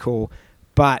because he was cool.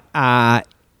 But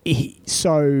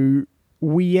so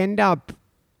we end up,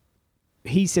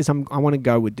 he says, I want to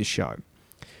go with the show.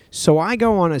 So I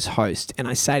go on as host and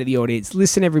I say to the audience,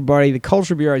 listen, everybody, the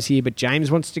Cultural Bureau's here, but James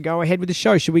wants to go ahead with the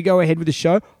show. Should we go ahead with the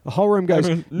show? The whole room goes,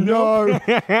 no,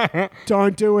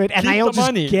 don't do it. And Keep they all the just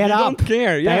money. get You up. don't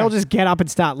care, They yeah. all just get up and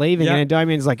start leaving. Yeah. And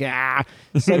Adomian's like, ah.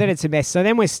 So then it's a mess. So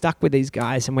then we're stuck with these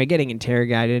guys and we're getting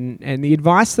interrogated. And the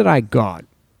advice that I got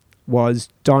was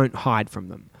don't hide from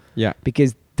them. Yeah.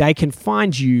 Because they can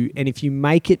find you, and if you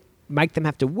make them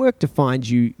have to work to find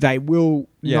you, they will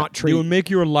not treat It will make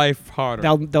your life harder.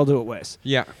 they'll do it worse.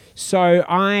 Yeah. So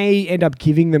I end up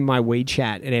giving them my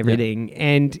WeChat and everything.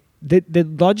 And the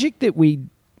logic that we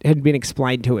had been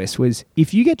explained to us was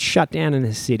if you get shut down in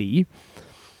a city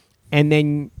and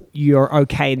then you're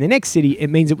okay in the next city, it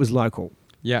means it was local.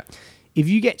 Yeah. If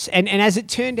you get and as it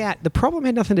turned out, the problem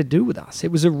had nothing to do with us.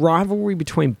 It was a rivalry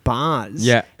between bars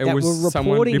Yeah. It that was were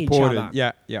someone reporting each reported. other.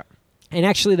 Yeah. Yeah. And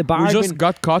actually, the bar We had just been-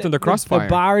 got caught in the crossfire. The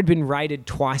bar had been raided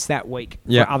twice that week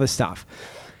Yeah. for other stuff.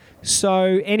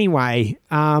 So anyway,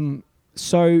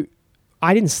 so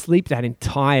I didn't sleep that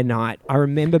entire night. I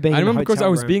remember being. I in the remember because hotel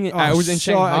I was room. I was in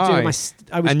Shanghai, I was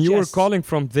and you were just- calling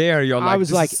from there. You're like, I was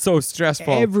this like, is so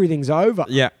stressful. Everything's over.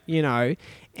 Yeah. you know,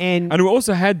 and And we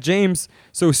also had James.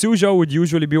 So Suzhou would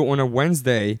usually be on a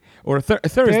Wednesday or a Thursday.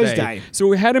 Thursday. So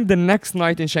we had him the next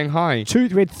night in Shanghai. we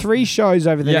had 3 shows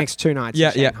over the Yeah. next 2 nights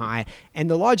Yeah, in yeah. Shanghai. And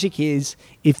the logic is,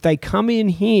 if they come in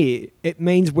here, it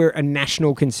means we're a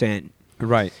national concern.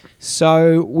 Right.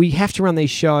 So we have to run these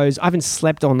shows. I haven't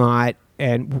slept all night,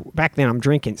 and back then I'm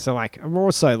drinking, so like I'm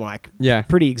also like Yeah.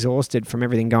 pretty exhausted from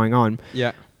everything going on.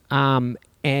 Yeah.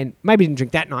 And maybe didn't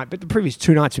drink that night, but the previous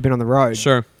 2 nights we've been on the road.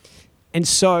 Sure. And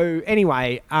so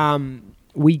anyway,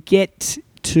 we get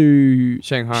to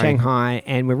Shanghai.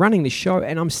 and we're running the show,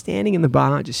 and I'm standing in the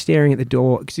bar just staring at the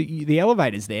door because the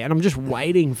elevator's there, and I'm just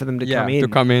waiting for them to Yeah. come in, To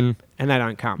come in, and they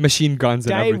don't come. machine guns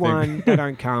and Day everything. 1, they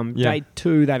don't come. Yeah. Day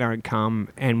 2, they don't come,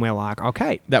 and we're like,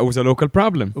 okay, That was a local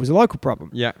problem. it was a local problem.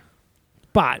 Yeah.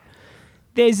 But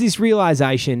there's this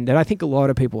realization that I think a lot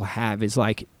of people have is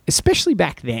like, especially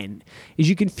back then, is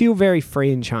you can feel very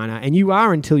free in China, and you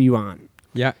are until you aren't.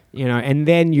 Yeah. You know, and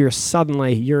then you're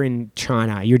in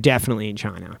China. You're definitely in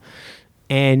China.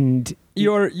 And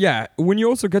when you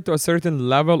also get to a certain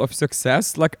level of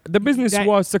success, like the business That-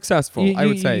 was successful, I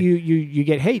would say. you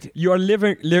get heat. You're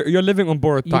living on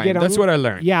borrowed You time. get on- That's what I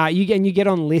learned. Yeah, you get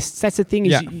on lists. That's the thing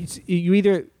is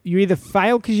Yeah. you either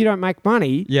fail because you don't make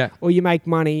money, Yeah. or you make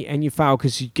money and you fail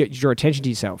because you draw attention to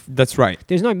yourself. That's right.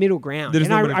 There's no middle ground. There's and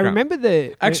no I middle ground. remember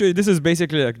Actually, this is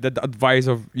basically like the advice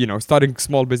of starting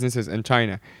small businesses in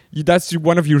China. That's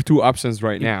one of your two options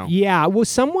right now. Yeah, well,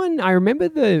 I remember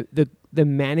the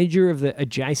manager of the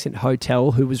adjacent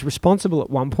hotel who was responsible at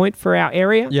one point for our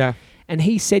area. Yeah. And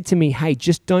he said to me, "Hey,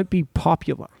 just don't be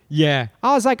popular." Yeah.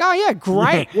 I was like, "Oh yeah,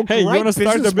 great. Well, Hey, you great want to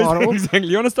start a business business? model." Exactly.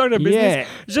 You want to start a business?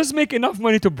 Yeah. Just make enough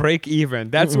money to break even.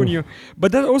 That's when you.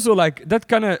 But that also that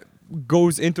kind of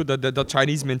goes into the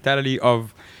Chinese mentality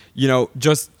of,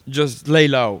 just lay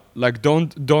low. Like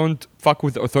don't fuck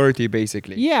with authority,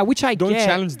 basically. Yeah, which I Don't get,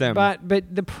 challenge them. But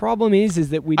the problem is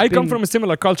that we. I come from a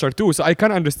similar culture too, so I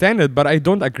kind of understand it, but I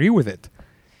don't agree with it.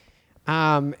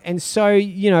 And so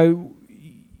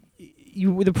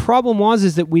the problem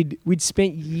is that we'd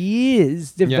spent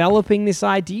years developing this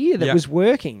idea that Yeah. was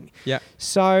working. Yeah.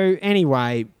 So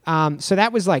anyway, so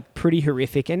that was like pretty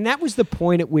horrific, and that was the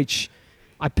point at which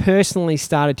I personally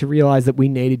started to realize that we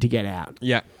needed to get out.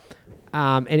 Yeah.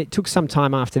 And it took some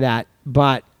time after that,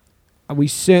 but we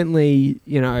certainly,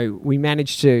 we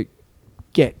managed to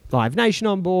get Live Nation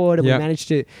on board, and Yeah. we managed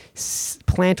to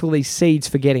plant all these seeds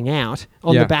for getting out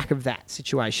on Yeah. the back of that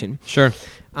situation. Sure.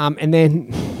 And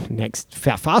then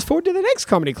fast forward to the next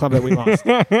comedy club that we lost.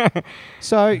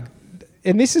 So,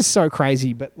 and this is so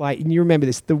crazy, but and you remember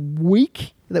this, the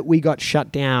week that we got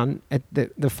shut down at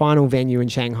the final venue in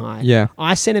Shanghai, Yeah.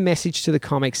 I sent a message to the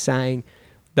comics saying,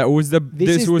 That was the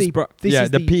this is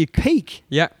the peak. peak.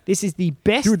 Yeah. This is the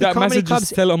best Dude, the that comedy message is clubs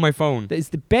still on my phone. It's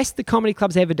the best the comedy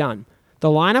club's ever done. The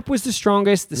lineup was the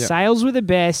strongest. The Yeah. sales were the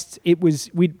best.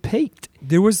 We'd peaked.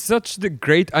 There was such the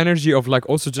great energy of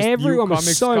also just Everyone new was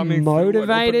comics so coming through and open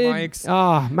motivated. mics.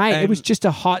 Oh, mate, it And was just a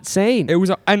hot scene. It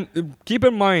was, and keep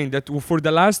in mind that for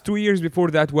the last 2 years before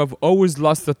that, we have always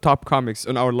lost the top comics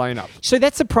on our lineup. So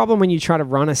that's the problem when you try to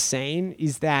run a scene,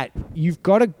 is that you've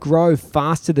got to grow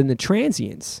faster than the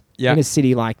transients Yeah. in a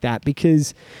city like that,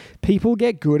 because people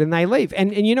get good and they leave.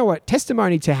 And you know what?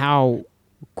 Testimony to how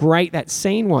great that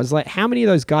scene was. Like, how many of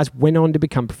those guys went on to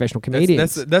become professional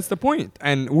comedians? That's the point.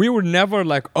 And we were never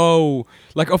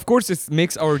of course it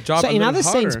makes our job So a in little other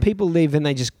scenes, harder. people leave and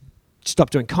they just stop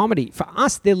doing comedy. For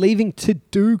us, they're leaving to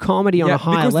do comedy on a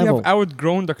higher because level. they have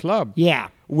outgrown the club. Yeah.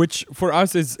 Which for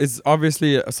us is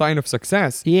obviously a sign of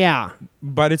success, Yeah.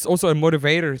 but it's also a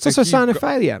motivator. It's also a sign of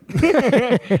failure.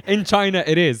 In China,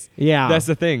 it is. Yeah. That's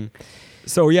the thing.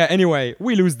 So yeah, anyway,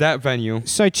 we lose that venue.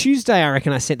 So Tuesday, I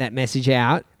reckon I sent that message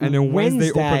out. And then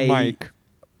Wednesday open mic.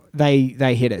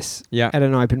 They hit us Yeah. at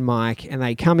an open mic, and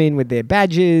they come in with their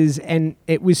badges, and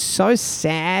it was so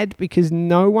sad because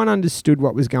no one understood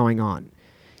what was going on.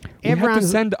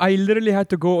 I literally had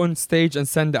to go on stage and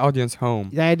send the audience home.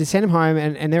 They had to send them home,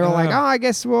 and they're all like, "Oh, I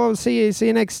guess we'll see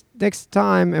you next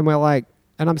time." And we're like,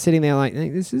 and I'm sitting there like,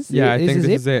 "This is Yeah, it. I think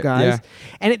this is it, guys." yeah.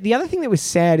 And the other thing that was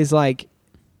sad is like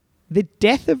the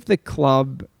death of the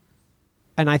club,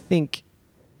 and I think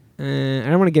I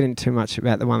don't want to get into too much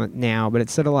about the one now, but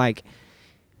it's sort of like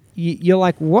you're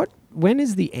like, what? When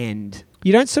is the end?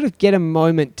 You don't sort of get a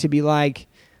moment to be like,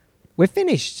 we're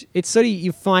finished. It's sort of,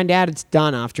 you find out it's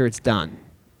done after it's done.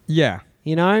 Yeah.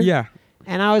 You know? Yeah.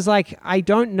 And I was like, I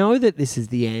don't know that this is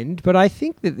the end, but I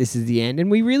think that this is the end. And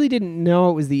we really didn't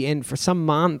know it was the end for some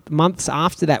months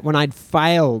after that, when I'd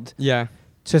failed Yeah.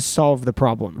 to solve the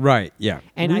problem. Right. Yeah.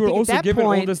 And we I were think at also that given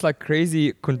all point- this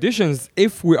crazy conditions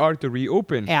if we are to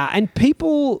reopen. Yeah, and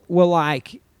people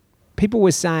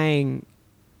were saying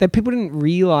that people didn't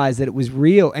realize that it was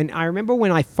real. And I remember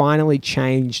when I finally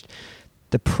changed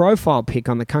the profile pic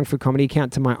on the Kung Fu Comedy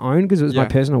account to my own, because it was my Yeah.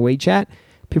 personal WeChat,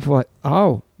 people were like,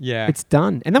 "Oh, Yeah. it's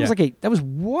done." And that Yeah. that was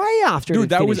way after. Dude, it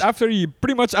that had was finished.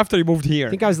 pretty much after you moved here. I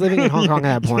think I was living in Hong Kong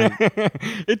at that point.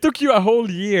 It took you a whole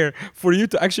year for you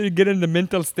to actually get in the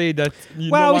mental state that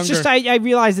you Well, no it's just longer... I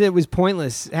realized that it was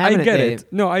pointless having I get there. it.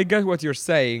 No, I get what you're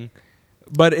saying.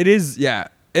 But it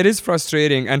is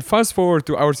frustrating. And fast forward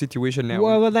to our situation now.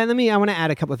 Well, then I want to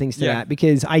add a couple of things to Yeah. that,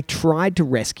 because I tried to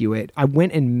rescue it. I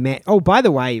went and met. Oh, by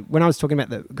the way, when I was talking about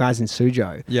the guys in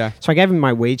Suzhou, Yeah. so I gave them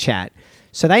my WeChat.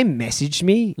 So they messaged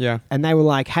me, Yeah. and they were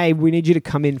like, "Hey, we need you to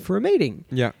come in for a meeting."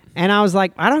 Yeah. And I was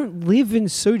like, "I don't live in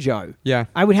Suzhou. Yeah.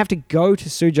 I would have to go to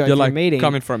Suzhou You're for like, a meeting."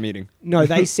 coming for a meeting. No,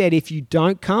 they said if you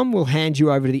don't come, we'll hand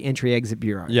you over to the entry-exit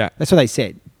bureau. Yeah. That's what they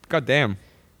said. God damn.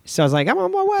 So I was like, "I'm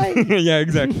on my way." Yeah,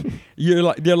 exactly.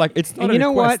 They're like, it's not And a you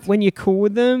know request. what? When you're cool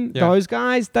with them, Yeah. those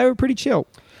guys, they were pretty chill.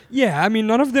 Yeah, I mean,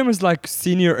 none of them is like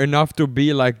senior enough to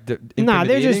be like the. No, they're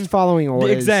intimidating. just following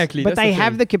orders. Exactly, But that's they the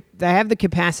have thing. they have the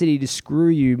capacity to screw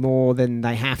you more than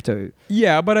they have to.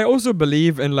 Yeah, but I also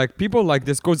believe in like people like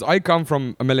this because I come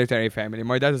from a military family.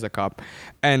 My dad is a cop,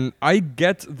 and I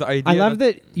get the idea. I love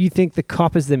that you think the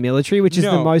cop is the military, which is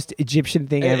the No. most Egyptian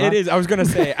thing ever. It is. I was gonna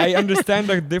say I understand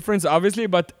the difference, obviously,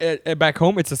 but back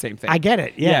home it's the same thing. I get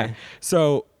it. Yeah.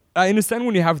 So I understand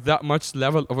when you have that much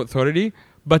level of authority,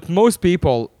 but most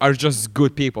people are just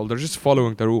good people. They're just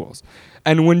following the rules.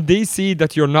 And when they see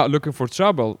that you're not looking for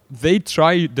trouble, they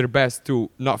try their best to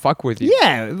not fuck with you.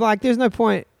 Yeah, like there's no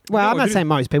point. Well, No, I'm not dude. saying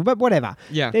most people, but whatever.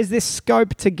 Yeah. There's this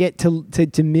scope to get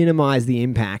to minimize the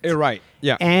impact. Right.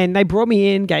 Yeah. And they brought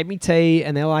me in, gave me tea,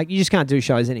 and they're like, "You just can't do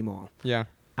shows anymore." Yeah.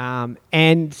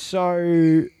 And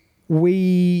so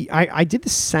I did the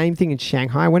same thing in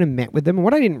Shanghai. I went and met with them. And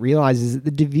what I didn't realize is that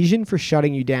the division for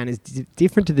shutting you down is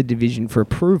different to the division for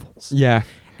approvals. Yeah.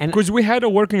 And Because we had a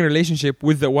working relationship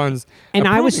with the ones and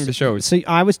I was approving the shows. So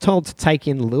I was told to take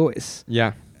in Lewis,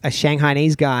 Yeah. a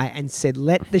Shanghainese guy, and said,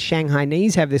 "Let the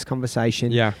Shanghainese have this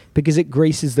conversation, Yeah. because it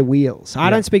greases the wheels." I Yeah.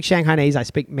 don't speak Shanghainese; I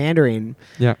speak Mandarin.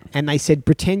 Yeah. And they said,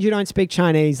 "Pretend you don't speak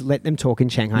Chinese. Let them talk in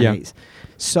Shanghainese."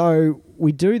 So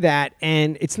we do that,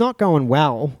 and it's not going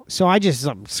well. So I just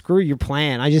screw your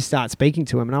plan. I just start speaking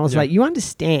to him, and I was Yeah. like, "You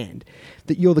understand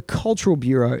that you're the cultural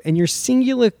bureau, and your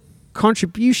singular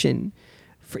contribution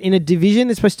in a division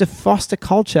that's supposed to foster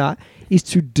culture is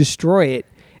to destroy it,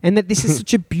 and that this is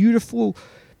such a beautiful."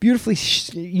 Beautifully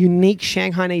unique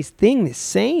Shanghainese thing, this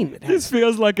scene. This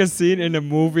feels like a scene in a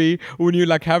movie when you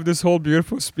like have this whole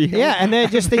beautiful speech. Yeah, and they're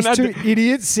just these And two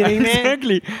idiots sitting there.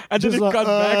 Exactly. And then it cuts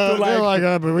back to like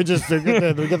but we just we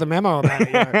get the memo about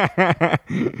it.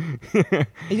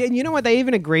 And you know what? They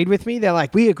even agreed with me. They're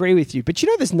like, "We agree with you, but you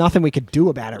know, there's nothing we could do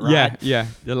about it, right?" Yeah, yeah.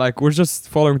 They're like, we're just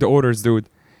following the orders, dude.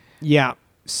 Yeah.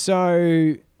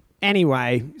 So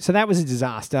anyway, so that was a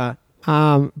disaster.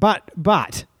 But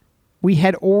we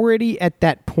had already at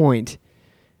that point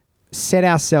set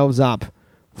ourselves up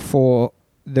for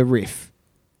the riff.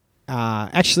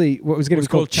 Actually, what was going to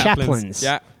be called Chaplains.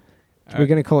 Yeah. We're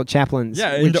going to call it Chaplains.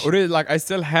 Yeah, in the like I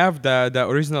still have the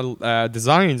original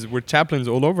designs with chaplains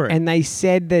all over it. And they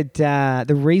said that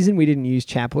the reason we didn't use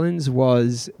Chaplains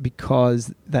was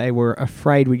because they were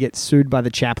afraid we'd get sued by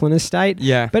the Chaplain estate.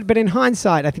 Yeah. But in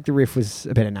hindsight, I think the riff was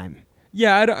a better name.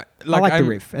 Yeah, I don't like. like the I'm,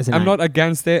 riff as a I'm name. not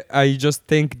against it. I just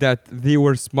think that they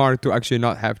were smart to actually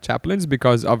not have chaplains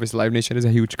because obviously Live Nation is a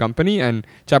huge company and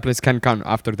chaplains can come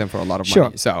after them for a lot of Sure.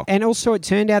 money. So And also, it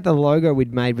turned out the logo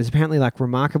we'd made was apparently like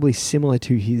remarkably similar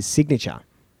to his signature.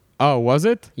 oh, was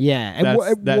it? Yeah, That's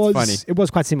was funny. It was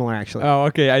quite similar, actually. Oh,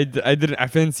 okay. I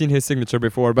haven't seen his signature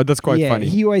before, but that's quite yeah, funny.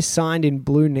 he always signed in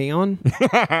blue neon.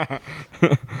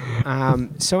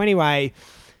 So anyway,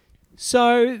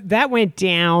 so that went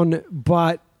down,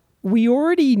 but we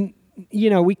already,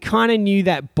 we kind of knew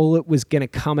that bullet was going to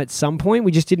come at some point.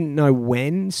 We just didn't know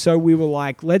when. So we were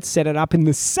like, let's set it up in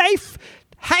the safe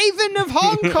haven of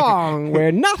Hong Kong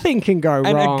where nothing can go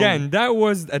and wrong. again, that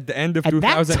was at the end of At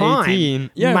that 2018.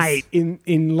 time, Yes. mate,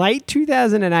 in late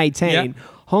 2018, Yeah.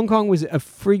 Hong Kong was a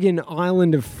friggin'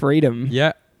 island of freedom.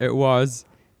 Yeah, it was.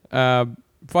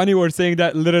 Funny we're saying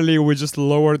that literally we just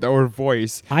lowered our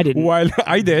voice. I didn't. While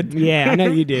I did. Yeah, I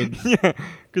know you did. Yeah.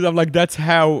 Because I'm like, that's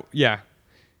how,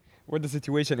 where the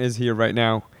situation is here right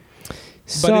now.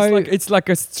 So But it's like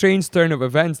a strange turn of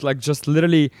events. Like just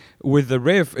literally with the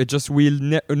riff, it just we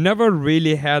never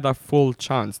really had a full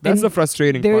chance. That's And the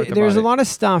frustrating part about there's it. a lot of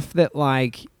stuff that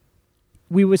like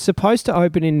we were supposed to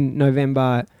open in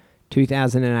November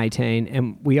 2018,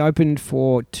 and we opened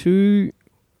for 2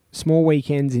 small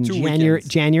weekends in 2 January.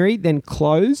 weekends. Then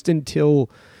closed until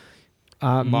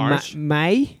March.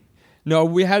 May. No,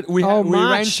 we ran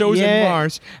March, shows yeah. in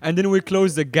March and then we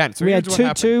closed again. So We had here's what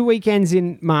happened. two weekends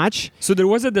in March. So there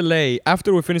was a delay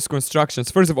after we finished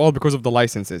constructions. First of all, because of the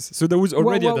licenses. So there was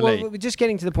already a delay. Well, just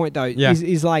getting to the point though, Yeah.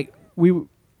 is like we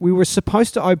were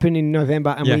supposed to open in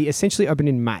November, and Yeah. we essentially opened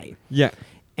in May, Yeah,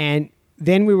 and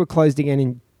then we were closed again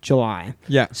in July.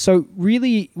 yeah, So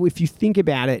really, if you think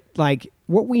about it, like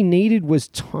what we needed was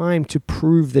time to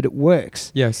prove that it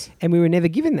works. yes. And we were never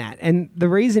given that. And the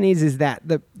reason is that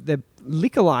the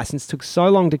liquor license took so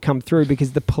long to come through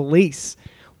because the police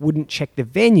wouldn't check the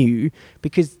venue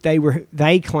because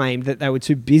they claimed that they were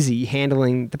too busy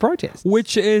handling the protests.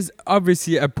 Which is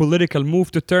obviously a political move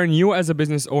to turn you as a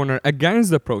business owner against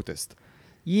the protest.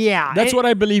 Yeah, That's what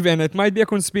I believe in. It might be a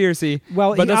conspiracy,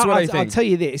 Well, but that's what I I'll think. tell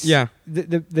you this. Yeah.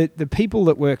 The people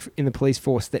that work in the police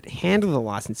force that handle the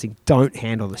licensing don't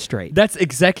handle the street. That's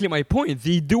exactly my point.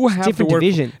 They do have different to work.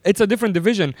 division. It's a different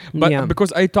division. But Yeah.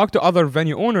 because I talked to other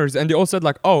venue owners and they all said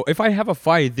like, oh, if I have a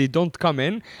fight, they don't come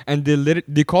in and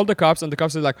they call the cops and the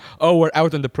cops are like, oh, we're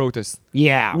out on the protest.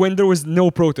 Yeah. When there was no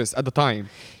protest at the time.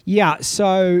 Yeah.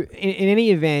 So in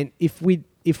any event, if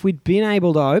we'd been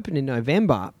able to open in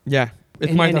November, Yeah. It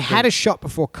and, might and have had been. a shot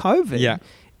before COVID, Yeah.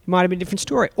 it might have been a different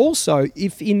story. Also,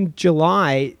 if in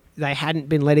July they hadn't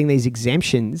been letting these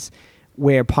exemptions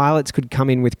where pilots could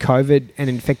come in with COVID and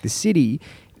infect the city,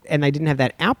 and they didn't have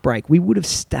that outbreak, we would have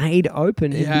stayed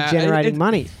open and Yeah, be generating it-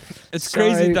 money. It's So-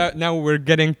 crazy that now we're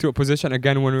getting to a position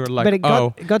again when we were like, but it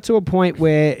got to a point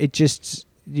where it just,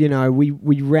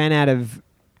 we ran out of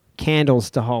candles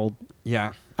to hold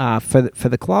yeah. for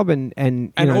the club, and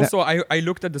And you know, also, I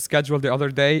looked at the schedule the other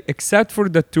day, except for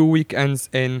the 2 weekends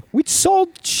in, we'd sold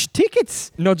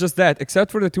tickets. not just that,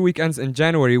 except for the 2 weekends in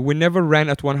January, we never ran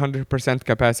at 100%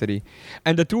 capacity.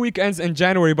 And the 2 weekends in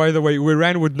January, by the way, we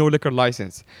ran with no liquor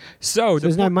license. So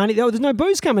There's no money. There's no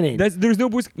booze coming in. there's no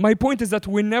boost. My point is that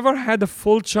we never had a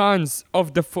full chance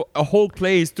of a whole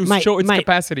place to show its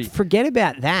capacity. Forget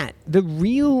about that. The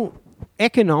real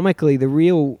economically, the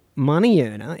real money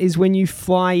earner is when you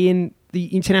fly in the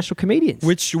international comedians.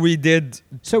 Which we did.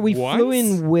 So we once? flew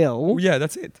in Will. Yeah,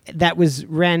 that's it. That was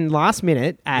ran last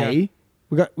minute. A,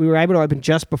 Yeah. we were able to open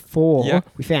just before Yeah.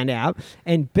 we found out,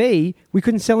 and B, we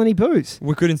couldn't sell any booze.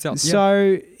 We couldn't sell.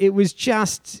 So it was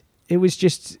just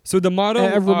So the model.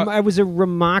 it was a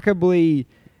remarkably,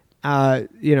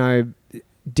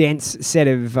 dense set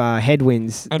of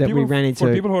headwinds and that people, we ran into.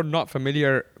 For people who are not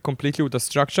familiar completely with the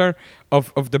structure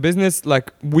of the business,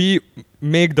 like we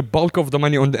make the bulk of the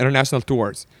money on the international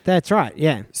tours. That's right.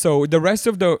 Yeah. So the rest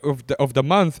of the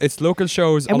month, it's local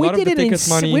shows. And a we lot did of the it ticket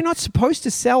money. We're not supposed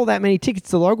to sell that many tickets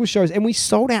to local shows, and we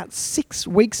sold out 6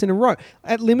 weeks in a row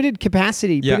at limited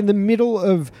capacity. Yeah. But in the middle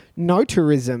of no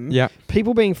tourism, Yeah.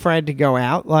 people being afraid to go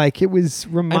out, like it was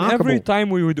remarkable. And every time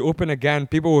we would open again,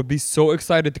 people would be so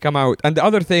excited to come out. And the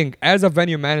other thing, as a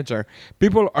venue manager,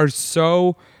 people are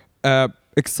so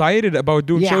excited about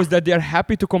doing Yeah. shows that they are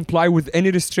happy to comply with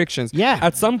any restrictions. Yeah.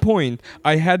 At some point,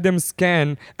 I had them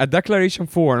scan a declaration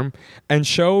form and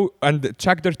show and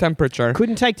check their temperature.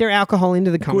 Couldn't take their alcohol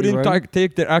into the comedy Couldn't room.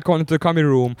 take their alcohol into the comedy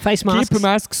room. Face masks. Keep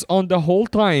masks on the whole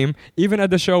time, even at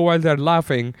the show while they're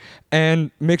laughing,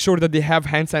 and make sure that they have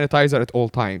hand sanitizer at all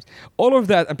times. All of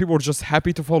that, and people are just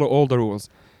happy to follow all the rules.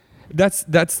 That's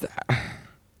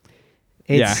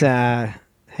It's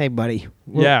hey buddy,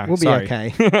 we'll be sorry.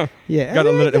 okay. Yeah, Got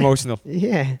a little emotional.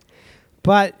 Yeah,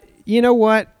 but you know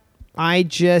what? I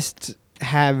just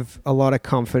have a lot of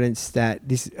confidence that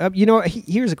this.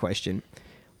 Here's a question.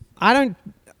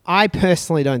 I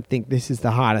personally don't think this is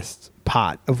the hardest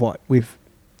part of what we've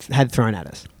had thrown at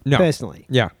us. No. Personally,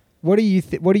 Yeah. what do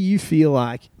you feel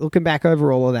like looking back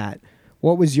over all of that?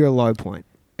 What was your low point?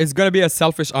 It's going to be a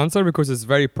selfish answer because it's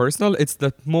very personal. It's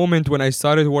the moment when I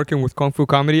started working with Kung Fu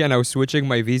Comedy and I was switching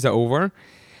my visa over.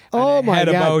 Oh and I my had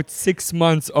God. about 6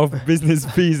 months of business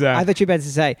visa. I thought you were about to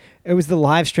say it was the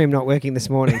live stream not working this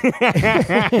morning.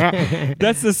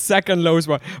 That's the second lowest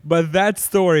one. But that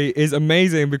story is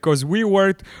amazing because we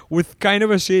worked with kind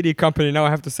of a shady company, now I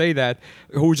have to say that,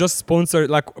 who just sponsored,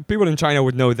 like people in China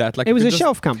would know that. Like It was a just-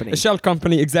 shelf company. A shelf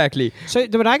company, exactly. So,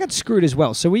 but I got screwed as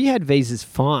well. So we had visas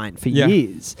fine for Yeah.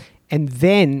 years, and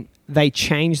then they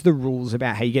changed the rules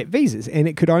about how you get visas, and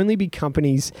it could only be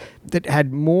companies that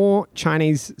had more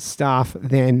Chinese staff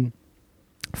than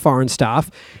foreign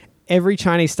staff. Every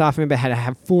Chinese staff member had to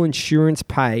have full insurance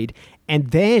paid,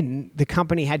 and then the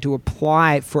company had to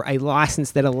apply for a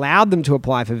license that allowed them to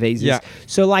apply for visas. Yeah.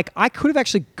 So, like, I could have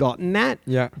actually gotten that,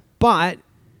 Yeah. but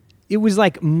it was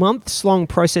like months long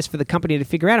process for the company to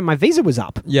figure out, and my visa was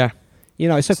up. Yeah.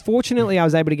 So fortunately, I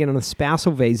was able to get on a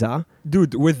spousal visa.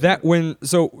 Dude, with that,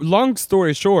 so long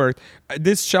story short,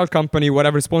 this shell company,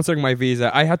 whatever, sponsoring my visa,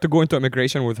 I had to go into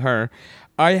immigration with her.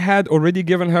 I had already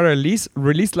given her a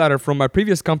release letter from my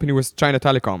previous company with China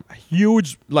Telecom, a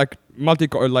huge,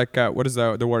 what is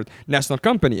the word, national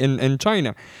company in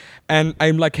China. And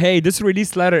I'm like, hey, this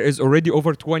release letter is already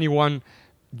over 21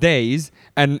 days,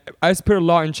 and as per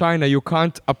law in China, you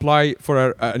can't apply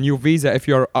for a new visa if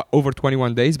you're over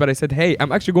 21 days. But I said, hey,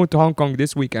 I'm actually going to Hong Kong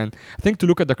this weekend, I think to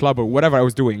look at the club or whatever I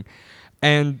was doing.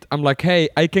 And I'm like, hey,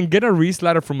 I can get a release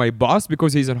letter from my boss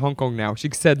because he's in Hong Kong now. She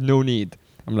said no need.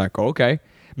 I'm like, okay.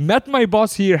 Met my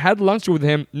boss here, had lunch with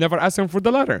him, never asked him for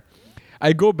the letter.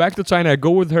 I go back to China, I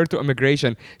go with her to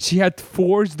immigration. She had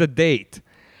forged the date.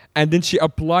 And then she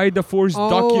applied the forged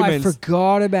documents. I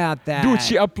forgot about that. Dude,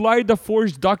 she applied the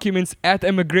forged documents at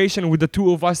immigration with the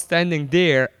two of us standing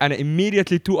there, and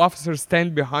immediately 2 officers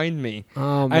stand behind me.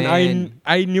 Oh, and man.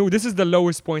 I knew this is the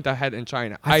lowest point I had in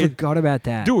China. I forgot about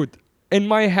that. Dude, in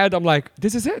my head, I'm like,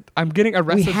 this is it. I'm getting we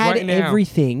arrested had right now.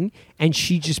 everything, and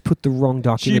she just put the wrong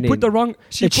document She put in. the wrong.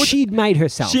 She'd made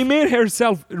herself. She made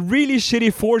herself really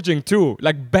shitty forging too,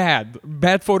 like bad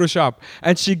Photoshop,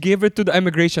 and she gave it to the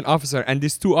immigration officer. And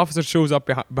these 2 officers shows up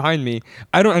behind me.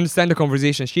 I don't understand the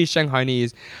conversation. She's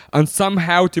Shanghainese, and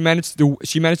somehow she managed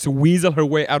to weasel her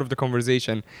way out of the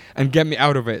conversation and get me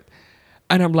out of it.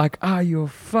 And I'm like, you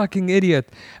fucking idiot.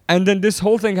 And then this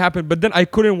whole thing happened, but then I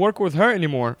couldn't work with her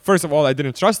anymore. First of all, I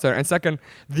didn't trust her. And second,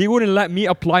 they wouldn't let me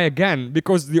apply again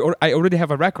because I already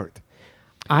have a record.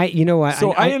 You know what?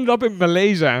 So I ended up in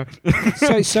Malaysia.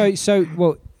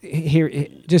 Well, here,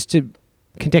 just to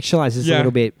contextualize this a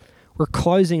little bit, we're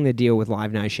closing the deal with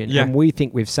Live Nation, and we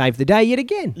think we've saved the day yet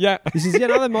again. Yeah. This is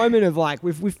yet another moment of like,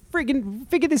 we've friggin'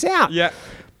 figured this out. Yeah.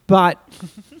 But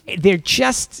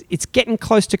it's getting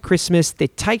close to Christmas. They're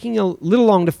taking a little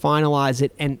long to finalize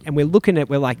it. And we're looking at,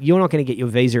 we're like, you're not going to get your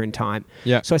visa in time.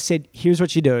 Yeah. So I said, here's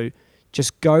what you do.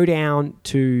 Just go down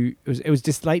to, it was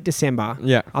just late December.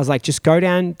 Yeah. I was like, just go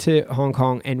down to Hong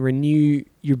Kong and renew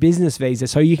your business visa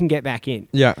so you can get back in.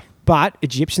 Yeah. But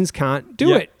Egyptians can't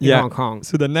do it in Hong Kong.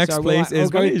 So the next place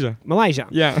is Malaysia. Malaysia.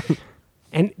 Yeah.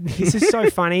 And this is so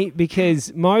funny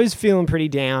because Mo's feeling pretty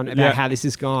down about how this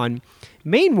has gone.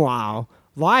 Meanwhile,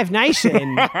 Live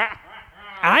Nation,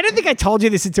 I don't think I told you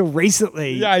this until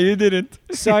recently. Yeah, you didn't.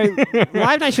 So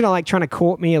Live Nation are like trying to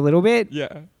court me a little bit.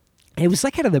 Yeah. It was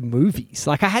like out of the movies.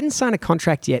 Like I hadn't signed a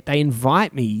contract yet. They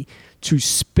invite me to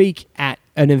speak at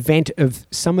an event of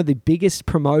some of the biggest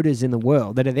promoters in the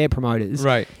world that are their promoters.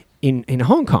 Right. In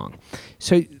Hong Kong.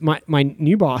 So my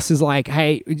new boss is like,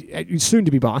 hey, soon to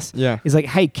be boss, is like,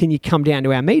 hey, can you come down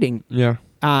to our meeting? Yeah.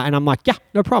 And I'm like, yeah,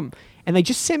 no problem. And they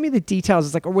just sent me the details.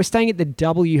 It's like, we're staying at the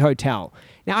W Hotel.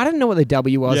 Now, I didn't know what the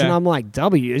W was, and I'm like,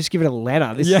 W? Just give it a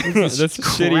letter. This is that's a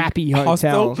crappy shitty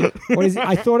hotel. hostel. What is it?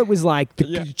 I thought it was like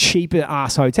the cheaper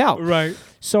ass hotel. Right.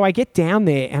 So I get down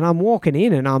there, and I'm walking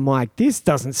in, and I'm like, this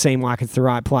doesn't seem like it's the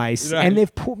right place. Right. And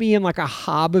they've put me in like a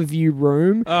harbour view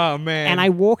room. Oh, man. And I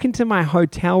walk into my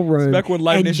hotel room. Back when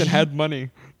Live Nation had money.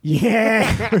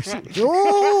 Yeah.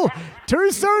 Oh,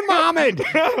 too soon, Mohammed.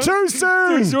 Too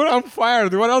soon. Too soon, I'm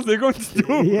fired. What else are they going to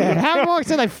do? Yeah. How long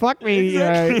till they fuck me?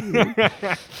 Exactly.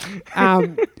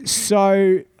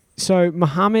 So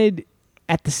Mohammed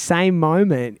at the same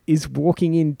moment is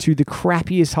walking into the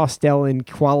crappiest hostel in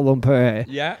Kuala Lumpur.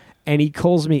 Yeah. And he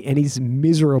calls me and he's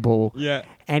miserable. Yeah.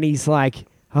 And he's like,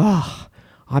 oh,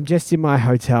 I'm just in my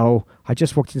hotel. I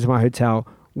just walked into my hotel.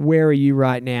 Where are you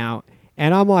right now?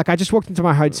 And I'm like, I just walked into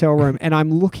my hotel room and I'm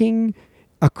looking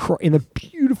in a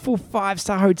beautiful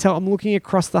 5-star hotel. I'm looking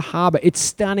across the harbour. It's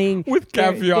stunning. With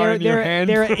caviar in your hand.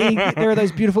 There are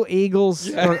those beautiful eagles.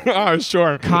 Oh,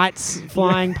 sure. Kites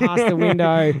flying past the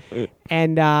window.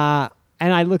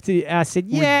 And I looked at it, I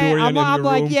said, Dorian I'm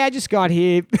like, room. I just got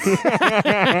here.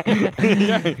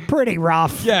 Pretty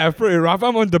rough. Yeah, pretty rough.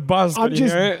 I'm on the bus. I'm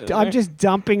just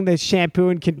dumping the shampoo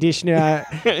and conditioner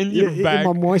in your bag.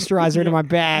 my moisturizer into my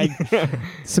bag,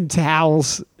 some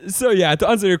towels. So yeah, to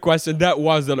answer your question, that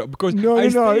was because No,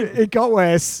 it got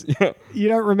worse. You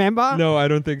don't remember? No, I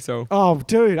don't think so. Oh,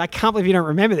 dude, I can't believe you don't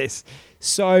remember this.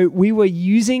 So we were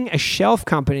using a shelf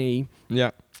company.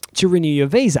 Yeah. To renew your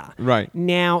visa. Right.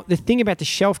 Now, the thing about the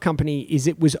shelf company is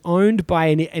it was owned by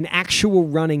an actual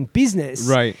running business.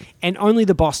 Right. And only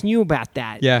the boss knew about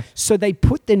that. Yeah. So they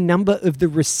put the number of the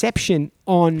reception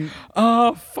on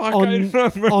Oh, fuck. I remember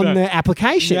that. the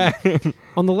application. Yeah.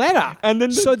 On the letter. And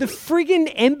then so the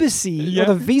friggin' embassy or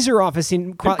the visa office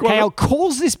in KL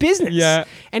calls this business. Yeah.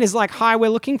 And is like, hi, we're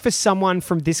looking for someone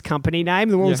from this company name.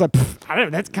 The woman's like, I don't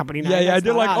know that's company name. Yeah. That's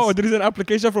They're not like, us. oh, there is an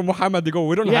application from Muhammad. They go,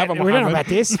 we don't have a Muhammad. We don't know about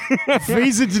this.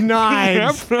 Visa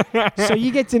denied. So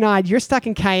you get denied. You're stuck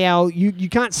in KL. You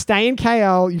can't stay in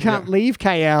KL. You can't leave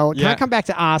KL. Yeah. Can't come back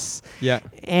to us. Yeah.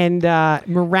 And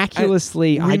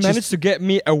miraculously, we managed to get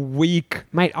me a week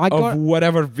of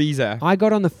whatever visa. I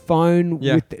got on the phone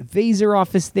with the visa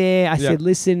office there. I said,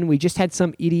 listen, we just had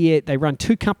some idiot. They run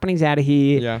 2 companies out of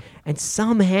here. Yeah. And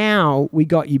somehow we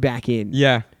got you back in.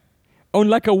 Yeah. On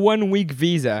like a 1-week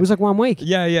visa. It was like 1 week.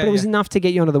 Yeah. But it was enough to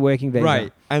get you onto the working visa.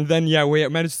 Right. And then, we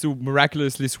managed to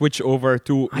miraculously switch over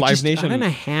to Live Nation. I don't know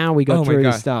how we got through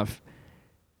this stuff.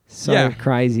 So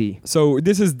crazy. So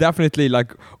this is definitely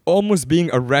like almost being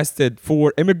arrested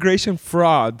for immigration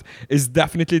fraud is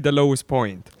definitely the lowest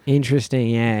point.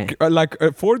 Interesting, yeah.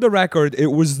 For the record, it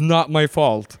was not my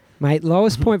fault. Mate,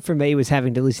 lowest point for me was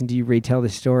having to listen to you retell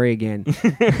this story again.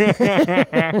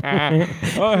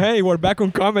 Oh, hey, we're back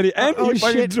on comedy. And Oh, you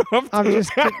fucking shit. dropped. I'm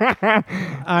just...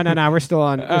 Oh, no, we're still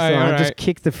on. We're still on. alright. I just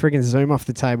kicked the friggin' Zoom off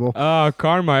the table. Oh,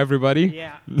 karma, everybody.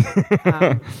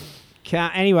 Yeah.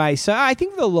 Anyway, so I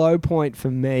think the low point for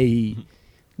me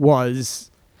was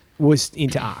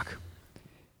into Ark.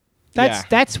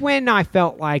 That's when I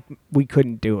felt like we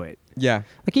couldn't do it. Yeah.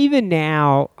 Like even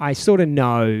now, I sort of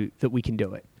know that we can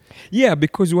do it. Yeah,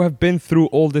 because you have been through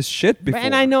all this shit before.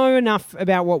 And I know enough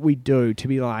about what we do to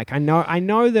be like, I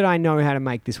know that I know how to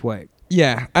make this work.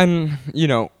 Yeah, and, you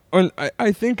know,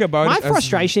 I think about My it as-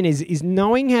 frustration is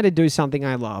knowing how to do something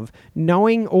I love,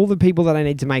 knowing all the people that I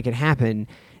need to make it happen,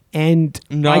 and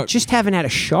No. I just haven't had a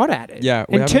shot at it. Yeah,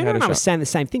 we and haven't Turner had a and I were shot. saying the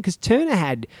same thing because Turner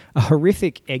had a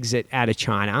horrific exit out of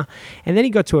China, and then he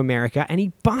got to America and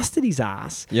he busted his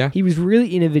ass. Yeah. He was really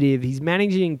innovative. He's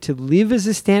managing to live as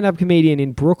a stand-up comedian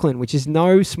in Brooklyn, which is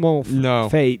no small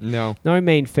feat, No. no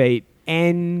mean feat,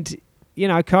 and you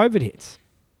know, COVID hits.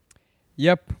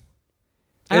 Yep.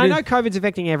 And It I is- know COVID's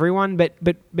affecting everyone, but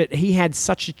he had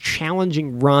such a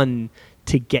challenging run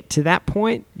to get to that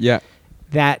point Yeah.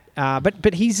 that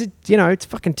but he's it's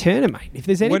fucking Turner, mate. If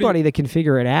there's What do you- anybody that can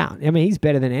figure it out, I mean, he's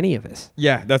better than any of us.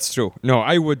 Yeah, that's true. No,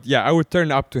 I would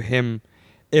turn up to him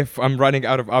if I'm running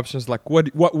out of options. Like,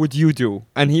 what would you do?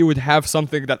 And he would have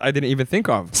something that I didn't even think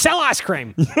of. Sell ice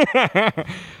cream.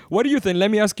 What do you think? Let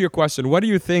me ask you a question. What do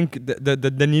you think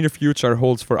the near future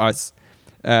holds for us?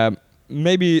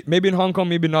 Maybe in Hong Kong,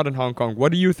 maybe not in Hong Kong.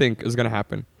 What do you think is going to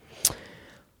happen?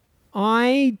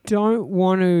 I don't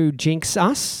want to jinx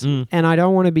us, Mm. and I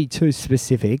don't want to be too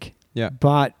specific. Yeah.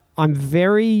 But I'm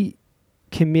very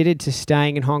committed to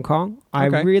staying in Hong Kong. I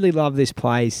Okay. really love this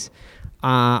place.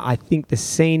 I think the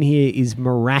scene here is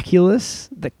miraculous.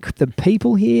 The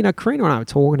people here, Karina and I were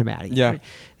talking about it. Yeah.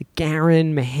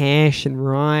 Garen, Mahesh, and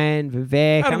Ryan,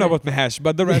 Vivek. I don't know about Mahesh,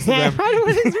 but the rest of them. I don't know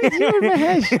what is with you and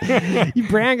Mahesh. You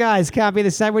brown guys can't be the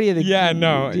same. What are you? Yeah,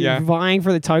 no, yeah. Vying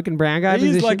for the token brown guy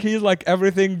He's position? like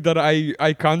everything that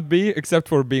I can't be except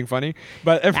for being funny.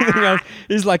 But everything else,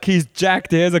 he's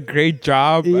jacked. He has a great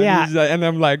job. Yeah. And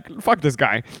I'm like, fuck this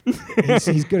guy.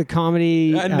 he's good at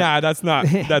comedy. Nah, that's not.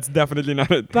 That's definitely not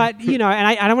it. But and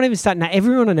I don't want to even start now.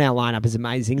 Everyone in our lineup is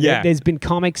amazing. Yeah. There's been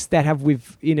comics that have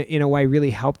in a way really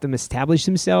helped them establish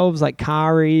themselves, like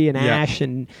Kari and Yeah. Ash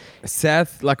and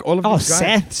Seth, like all of these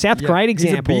guys. Seth, Yeah. great He's a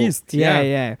example. beast, Yeah,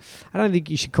 yeah. yeah. I don't think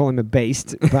you should call him a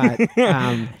beast, but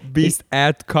Beast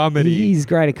at comedy. He's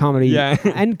great at comedy. Yeah.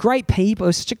 And great people.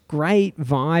 It's such a great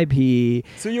vibe here.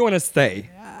 So you want to stay?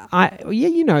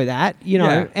 You know that,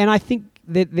 Yeah. and I think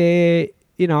that they're,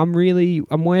 I'm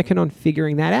working on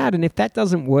figuring that out. And if that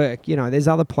doesn't work, there's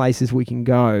other places we can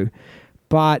go.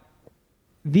 But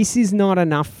this is not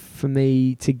enough for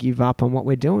me to give up on what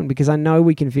we're doing because I know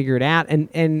we can figure it out.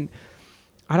 And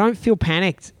I don't feel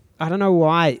panicked. I don't know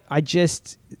why.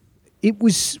 It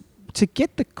was to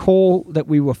get the call that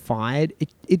we were fired.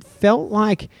 It felt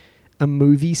like a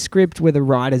movie script where the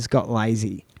writers got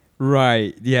lazy.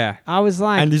 Right. Yeah. I was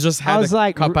like, And you just had I was to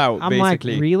like, cop out, I'm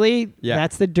basically. like, really? Yeah.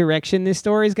 That's the direction this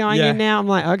story's going Yeah. in now? I'm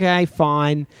like, okay,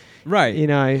 fine. Right.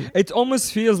 It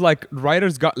almost feels like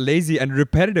writers got lazy and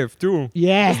repetitive too.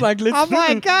 Yeah. It's like, let's I'm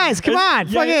like, guys, come on.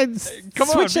 Fucking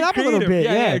switch be it up a little creative. bit.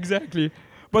 Yeah. exactly.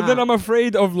 But then I'm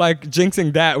afid of like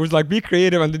jinxing that. It was like, be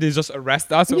creative, and then they just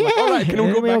arrest us. We're like, all right, can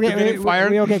we go back to getting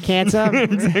fired? We all get cancer.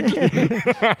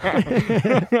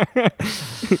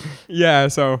 Yeah,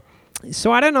 so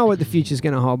So I don't know what the future's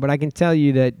going to hold, but I can tell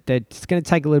you that it's going to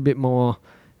take a little bit more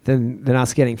than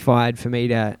us getting fired for me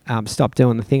to stop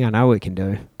doing the thing I know we can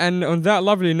do. and on that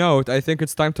lovely note, I think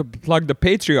it's time to plug the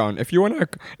Patreon. If you wanna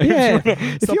Yeah,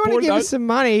 if you want to give us some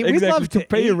money, we'd Exactly, love to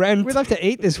pay eat. rent. We'd love to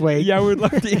eat this week. Yeah, we'd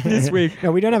love to eat this week.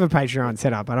 No, we don't have a Patreon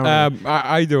set up. I don't.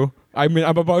 I do. I mean,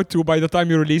 I'm about to by the time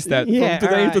you release that. Yeah, From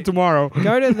today alright. to tomorrow.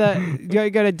 Go to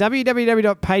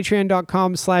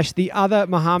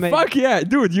www.patreon.com/theothermohammed Fuck yeah,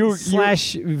 dude! You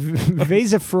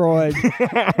 /visa fraud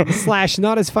 /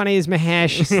 not as funny as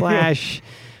Mahesh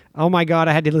 / oh my god,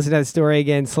 I had to listen to that story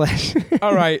again /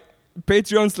 all right.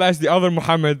 Patreon / the other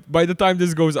Muhammad. By the time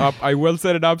this goes up, I will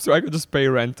set it up so I can just pay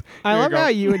rent. I Here you love go. how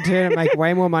you in turn make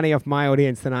way more money off my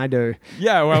audience than I do.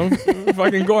 Yeah, well,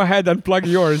 fucking go ahead and plug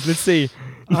yours. Let's see.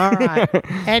 All right.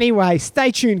 Anyway, stay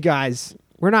tuned, guys.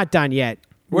 We're not done yet.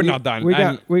 We're not done. We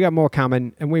And- got more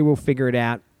coming, and we will figure it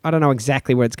out. I don't know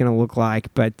exactly what it's going to look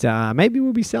like, but maybe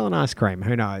we'll be selling ice cream.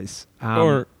 Who knows?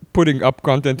 Or putting up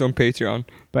content on Patreon.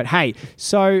 But hey,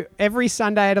 so every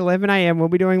Sunday at 11 a.m. we'll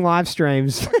be doing live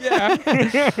streams. Yeah.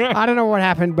 I don't know what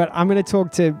happened, but I'm going to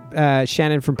talk to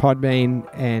Shannon from Podbean,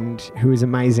 and who is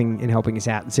amazing in helping us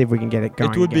out, and see if we can get it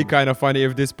going. It would be again. kind of funny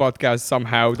if this podcast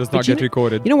somehow does not But you get know-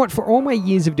 recorded. You know what? For all my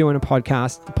years of doing a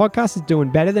podcast, the podcast is doing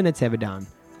better than it's ever done.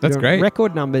 That's Doing great.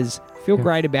 Record numbers. Feel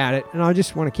great about it, and I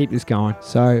just want to keep this going.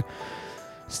 So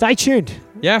stay tuned.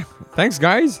 Yeah. Thanks,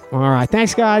 guys. All right.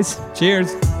 Thanks, guys.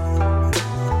 Cheers.